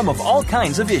forum of all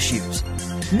kinds of issues.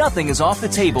 Nothing is off the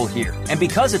table here, and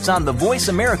because it's on the Voice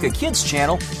America Kids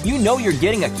channel, you know you're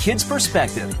getting a kid's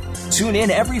perspective. Tune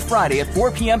in every Friday at 4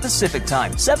 p.m. Pacific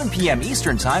Time, 7 p.m.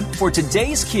 Eastern Time for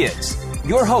Today's Kids.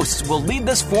 Your hosts will lead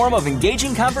this forum of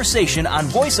engaging conversation on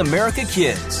Voice America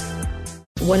Kids.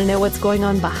 Want to know what's going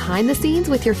on behind the scenes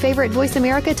with your favorite Voice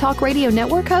America Talk Radio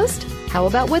Network host? How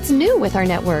about what's new with our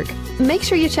network? Make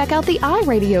sure you check out the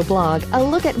iRadio blog, a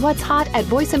look at what's hot at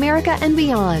Voice America and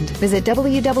beyond. Visit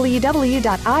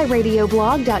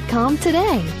www.iradioblog.com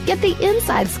today. Get the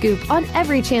inside scoop on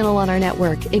every channel on our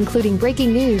network, including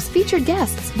breaking news, featured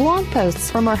guests, blog posts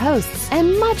from our hosts,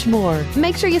 and much more.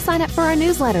 Make sure you sign up for our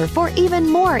newsletter for even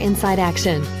more inside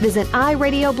action. Visit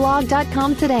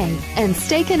iradioblog.com today and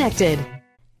stay connected.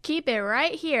 Keep it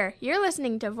right here. You're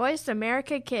listening to Voice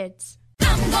America Kids.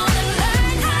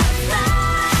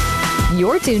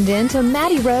 You're tuned in to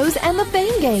Maddie Rose and the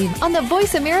Fame Game on the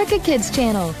Voice America Kids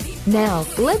channel. Now,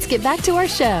 let's get back to our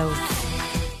show.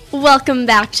 Welcome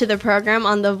back to the program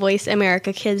on the Voice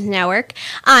America Kids Network.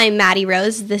 I'm Maddie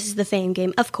Rose. This is the Fame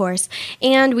Game, of course.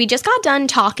 And we just got done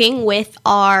talking with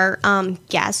our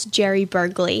guest, Jerry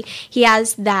Bergley. He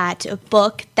has that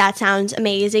book that sounds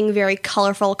amazing, very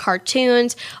colorful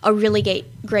cartoons, a really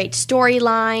great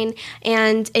storyline.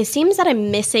 And it seems that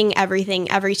I'm missing everything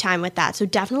every time with that. So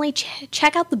definitely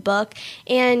check out the book.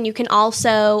 And you can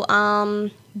also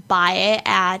buy it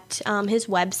at his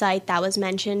website that was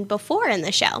mentioned before in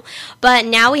the show. But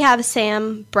now we have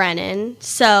Sam Brennan,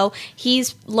 so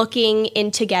he's looking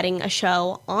into getting a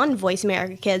show on Voice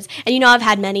America Kids. And you know, I've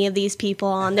had many of these people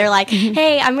on. They're like,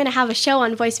 hey, I'm going to have a show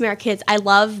on Voice America Kids. I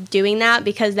love doing that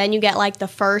because then you get like the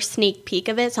first sneak peek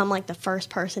of it. So I'm like the first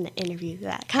person to interview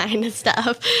that kind of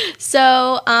stuff.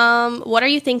 So what are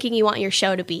you thinking you want your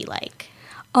show to be like?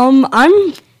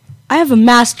 I have a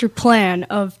master plan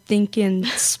of thinking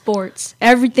sports,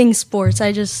 everything sports.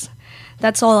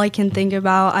 That's all I can think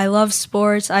about. I love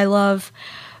sports. I love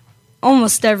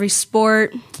almost every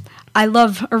sport. I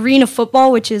love arena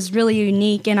football, which is really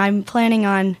unique, and I'm planning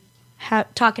on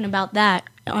talking about that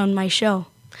on my show.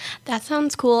 That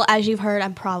sounds cool. As you've heard,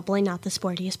 I'm probably not the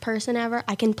sportiest person ever.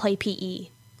 I can play PE,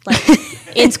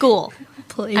 like in school.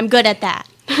 I'm good at that.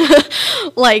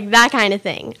 Like that kind of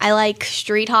thing. I like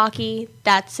street hockey.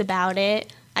 That's about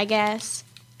it, I guess.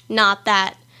 Not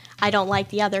that I don't like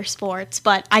the other sports,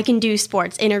 but I can do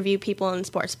sports, interview people in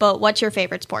sports. But what's your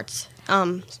favorite sports,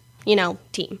 team?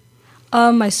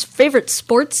 My favorite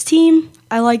sports team,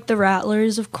 I like the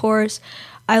Rattlers, of course.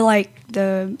 I like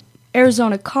the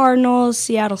Arizona Cardinals,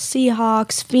 Seattle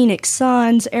Seahawks, Phoenix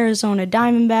Suns, Arizona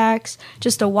Diamondbacks.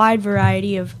 Just a wide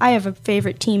variety of. I have a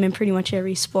favorite team in pretty much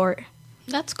every sport.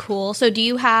 That's cool. So do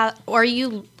you have, or are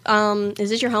you, is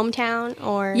this your hometown,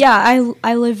 or? Yeah,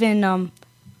 I live in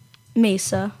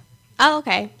Mesa. Oh,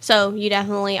 okay. So you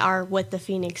definitely are with the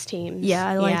Phoenix teams. Yeah,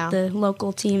 I like the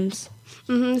local teams.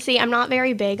 Mm-hmm. See, I'm not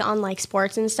very big on, like,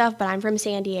 sports and stuff, but I'm from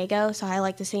San Diego, so I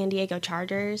like the San Diego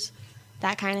Chargers,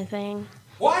 that kind of thing.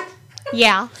 What?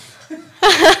 Yeah.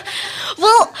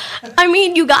 Well, I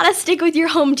mean, you gotta stick with your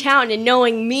hometown, and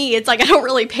knowing me, it's like I don't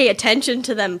really pay attention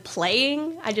to them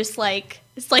playing. I just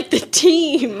it's like the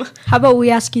team. How about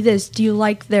we ask you this? Do you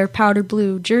like their powder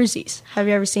blue jerseys? Have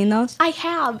you ever seen those? I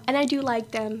have, and I do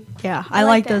like them. Yeah, I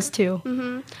like those too.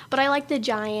 Mm-hmm. But I like the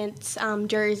Giants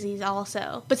jerseys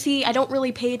also. But see, I don't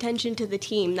really pay attention to the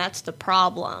team. That's the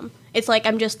problem. It's like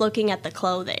I'm just looking at the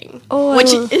clothing,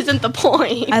 which isn't the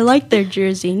point. I like their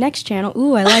jersey. Next channel.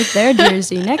 Ooh, I like their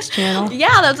jersey. Next channel.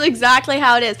 Yeah, that's exactly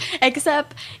how it is.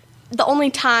 Except the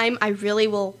only time I really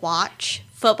will watch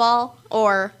football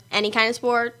or any kind of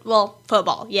sport, well,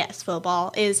 football, yes,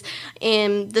 football, is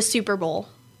in the Super Bowl.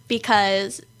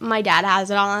 because my dad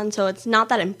has it on, so it's not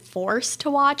that I'm forced to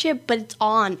watch it, but it's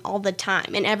on all the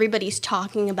time, and everybody's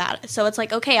talking about it. So it's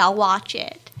like, okay, I'll watch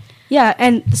it. Yeah,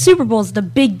 and the Super Bowl is the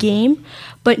big game,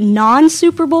 but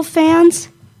non-Super Bowl fans,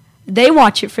 they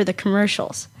watch it for the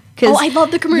commercials. Oh, I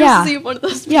love the commercials. Yeah, you're one of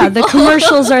those people. Yeah, the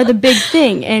commercials are the big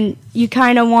thing, and you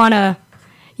kind of want to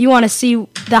see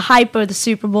the hype of the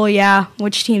Super Bowl,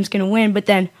 which team's going to win, but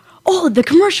then, the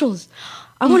commercials.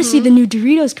 I want to see the new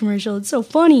Doritos commercial. It's so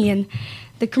funny, and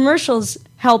the commercials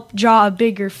help draw a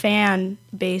bigger fan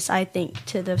base, I think,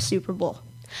 to the Super Bowl.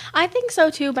 I think so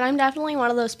too, but I'm definitely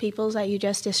one of those people that you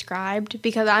just described,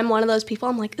 because I'm one of those people,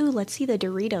 I'm like, ooh, let's see the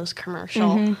Doritos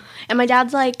commercial. And my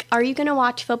dad's like, are you going to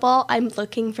watch football? I'm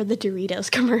looking for the Doritos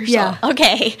commercial. Yeah.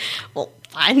 Okay, well,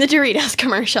 find the Doritos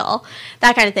commercial.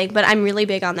 That kind of thing, but I'm really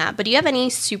big on that. But do you have any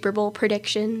Super Bowl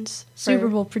predictions? Super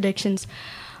Bowl predictions.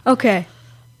 Okay.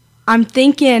 I'm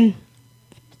thinking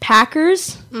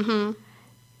Packers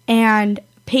and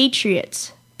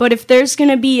Patriots. But if there's going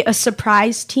to be a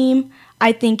surprise team,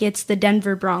 I think it's the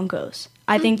Denver Broncos.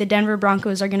 I think the Denver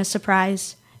Broncos are going to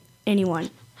surprise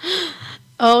anyone.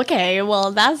 Okay,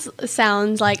 well, that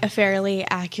sounds like a fairly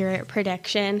accurate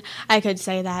prediction. I could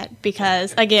say that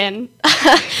because, again,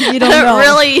 I don't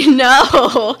really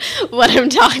know what I'm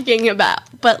talking about.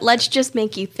 But let's just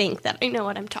make you think that I know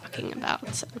what I'm talking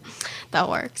about. So that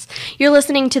works. You're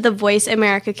listening to the Voice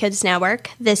America Kids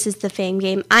Network. This is the Fame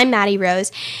Game. I'm Maddie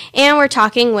Rose, and we're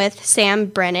talking with Sam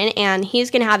Brennan, and he's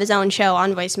going to have his own show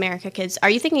on Voice America Kids. Are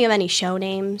you thinking of any show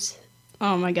names?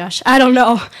 Oh my gosh, I don't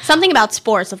know. Something about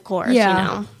sports, of course, you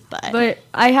know. But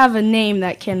I have a name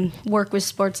that can work with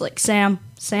sports, like Sam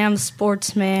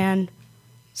Sportsman,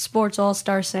 Sports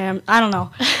All-Star Sam. I don't know.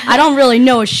 I don't really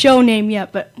know a show name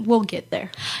yet, but we'll get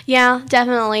there. Yeah,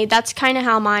 definitely. That's kind of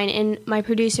how mine, and my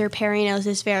producer Perry knows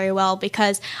this very well,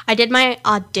 because I did my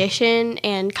audition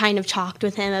and kind of talked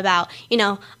with him about,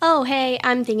 oh, hey,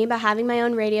 I'm thinking about having my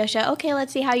own radio show. Okay,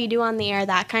 let's see how you do on the air,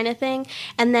 that kind of thing.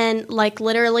 And then,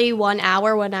 literally 1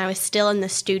 hour when I was still in the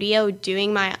studio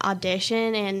doing my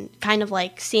audition and kind of,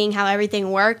 seeing how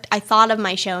everything worked, I thought of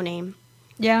my show name.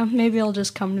 Yeah, maybe it'll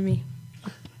just come to me.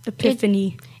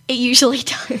 Epiphany. It usually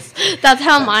does. That's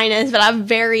how mine is, but I'm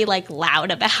very,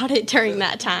 loud about it during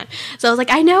that time. So I was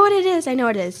like, I know what it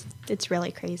is. It's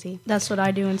really crazy. That's what I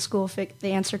do in school. If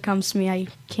the answer comes to me, I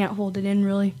can't hold it in,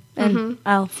 really. And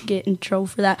I'll get in trouble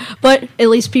for that. But at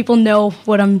least people know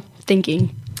what I'm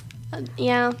thinking.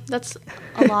 Yeah, that's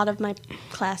a lot of my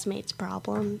classmates'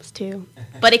 problems, too.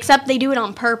 But except they do it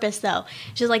on purpose, though.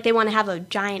 It's just they want to have a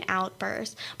giant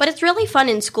outburst. But it's really fun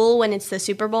in school when it's the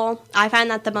Super Bowl. I find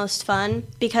that the most fun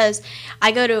because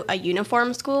I go to a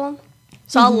uniform school.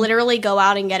 So I'll literally go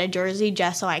out and get a jersey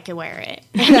just so I can wear it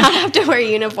and not have to wear a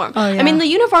uniform. Oh, yeah. I mean, the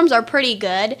uniforms are pretty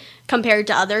good compared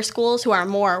to other schools who are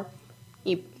more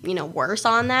worse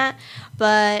on that.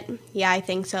 But yeah, I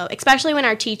think so. Especially when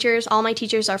all my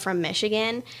teachers are from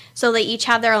Michigan, so they each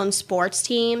have their own sports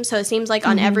team. So it seems like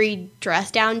on every dress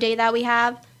down day that we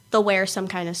have, they'll wear some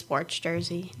kind of sports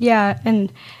jersey. Yeah,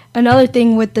 and another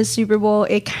thing with the Super Bowl,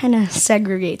 it kind of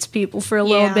segregates people for a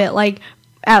little bit.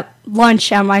 At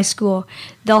lunch at my school,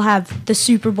 they'll have the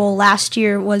Super Bowl. Last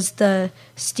year was the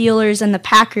Steelers and the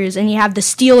Packers, and you have the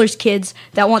Steelers kids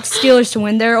that want the Steelers to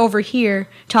win. They're over here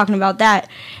talking about that,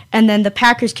 and then the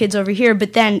Packers kids over here.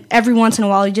 But then every once in a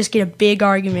while, you just get a big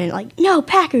argument, no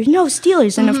Packers, no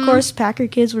Steelers, and of course, Packer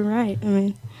kids were right. I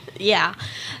mean, yeah.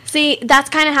 See, that's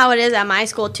kind of how it is at my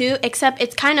school, too, except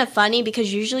it's kind of funny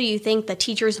because usually you think the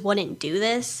teachers wouldn't do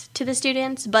this to the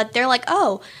students, but they're like,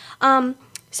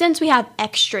 since we have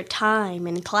extra time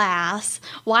in class,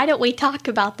 why don't we talk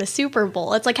about the Super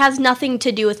Bowl? It's has nothing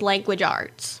to do with language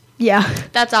arts. Yeah.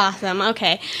 That's awesome.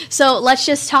 Okay. So let's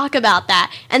just talk about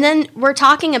that. And then we're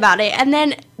talking about it. And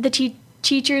then the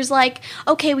teacher's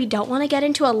okay, we don't want to get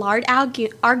into a large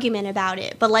argument about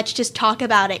it, but let's just talk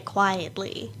about it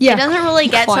quietly. Yeah. It doesn't really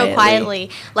get so quietly.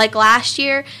 Last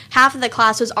year, half of the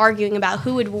class was arguing about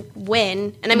who would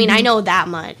win. And I mean, I know that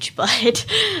much, but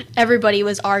everybody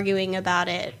was arguing about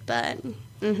it. But,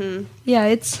 yeah,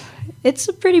 it's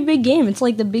a pretty big game. It's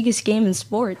the biggest game in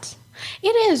sports.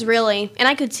 It is, really. And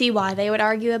I could see why they would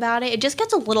argue about it. It just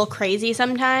gets a little crazy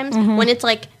sometimes when it's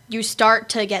you start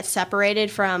to get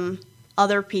separated from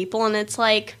other people, and it's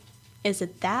is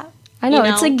it that? I know,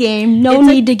 it's a game. No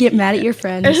need to get mad at your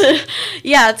friends.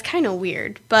 Yeah, it's kind of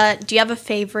weird. But do you have a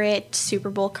favorite Super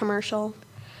Bowl commercial?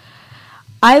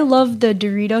 I love the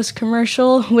Doritos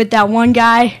commercial with that one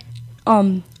guy.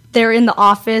 They're in the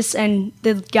office, and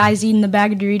the guy's eating the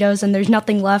bag of Doritos, and there's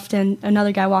nothing left, and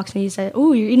another guy walks in, and he says,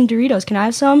 "Ooh, you're eating Doritos. Can I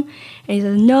have some?" And he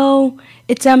says, "No,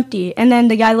 it's empty." And then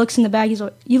the guy looks in the bag, he's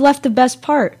like, "You left the best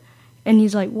part." And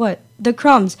he's like, what? The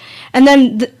crumbs. And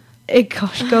then it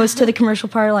goes to the commercial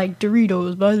part, like,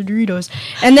 Doritos, buy the Doritos.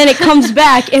 And then it comes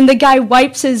back, and the guy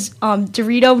wipes his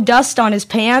Dorito dust on his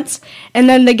pants. And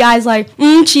then the guy's like,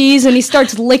 cheese, and he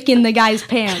starts licking the guy's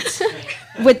pants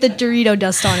with the Dorito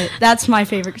dust on it. That's my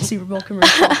favorite Super Bowl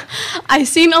commercial. I've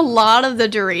seen a lot of the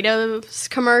Doritos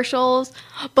commercials,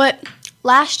 but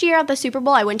last year at the Super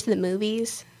Bowl, I went to the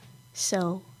movies,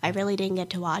 so I really didn't get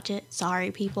to watch it.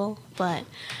 Sorry, people, but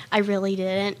I really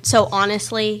didn't. So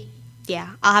honestly,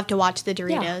 yeah, I'll have to watch the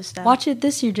Doritos. Though. Watch it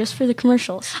this year just for the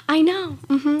commercials. I know.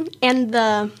 And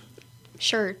the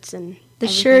shirts and the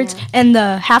shirts else. And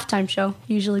the halftime show,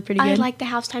 usually pretty good. I like the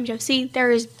halftime show. See,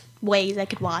 there's ways I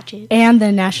could watch it. And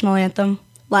the national anthem.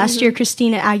 Last year,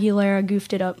 Christina Aguilera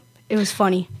goofed it up. It was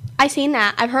funny. I seen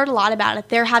that. I've heard a lot about it.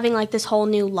 They're having like this whole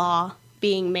new law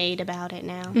being made about it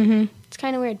now. It's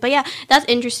kind of weird. But yeah, that's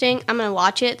interesting. I'm going to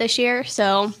watch it this year,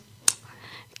 so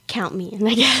count me in,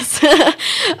 I guess.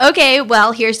 Okay,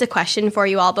 well, here's the question for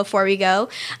you all before we go.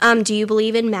 Do you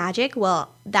believe in magic? Well,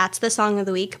 that's the song of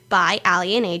the week by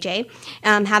Allie and AJ.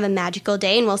 Have a magical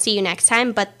day, and we'll see you next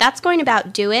time. But that's going to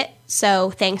about do it.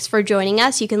 So thanks for joining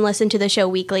us. You can listen to the show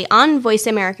weekly on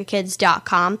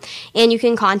voiceamericakids.com, and you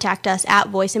can contact us at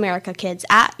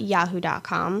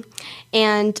voiceamericakids@yahoo.com.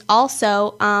 And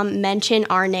also mention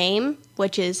our name,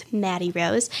 which is Maddie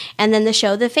Rose, and then the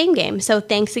show, The Fame Game. So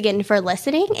thanks again for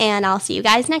listening, and I'll see you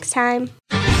guys next time.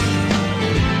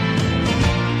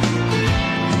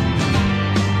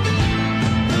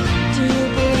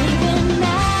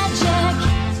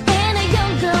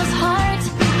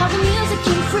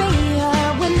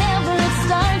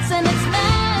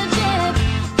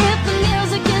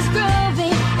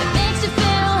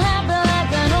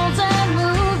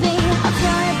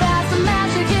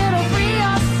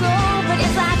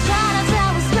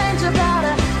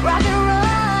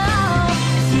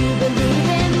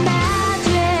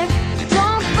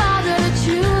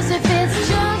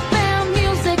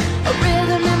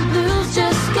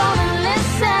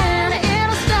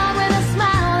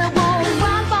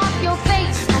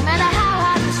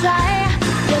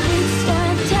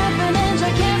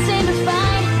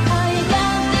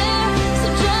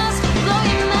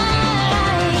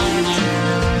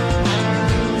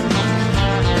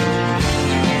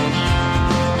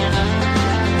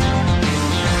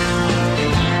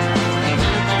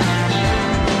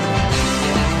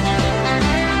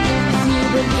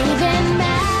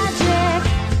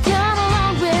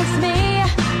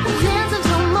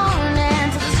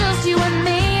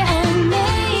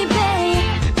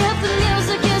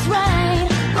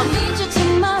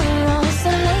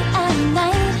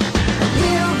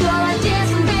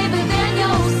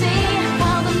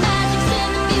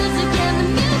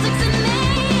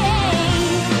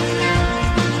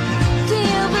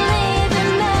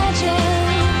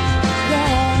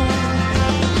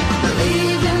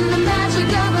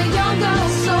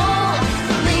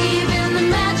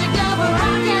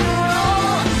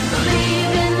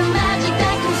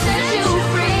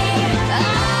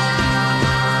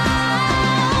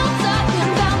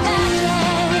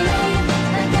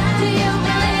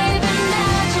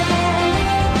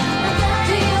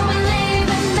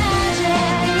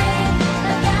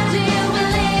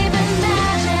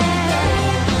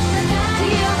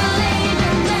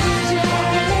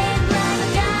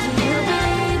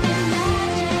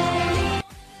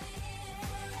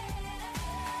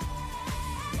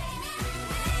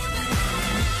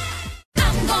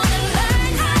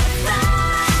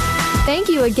 Thank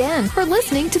you again for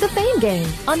listening to The Fame Game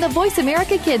on the Voice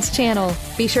America Kids channel.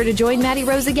 Be sure to join Maddie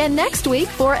Rose again next week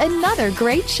for another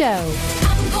great show.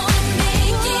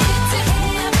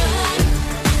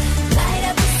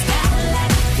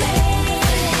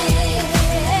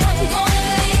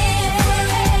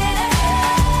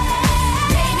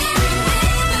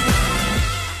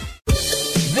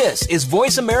 This is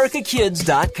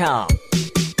VoiceAmericaKids.com.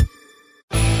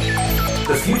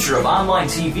 The future of online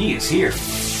TV is here.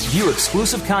 View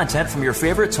exclusive content from your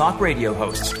favorite talk radio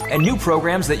hosts and new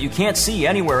programs that you can't see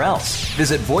anywhere else.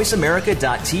 Visit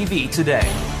voiceamerica.tv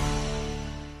today.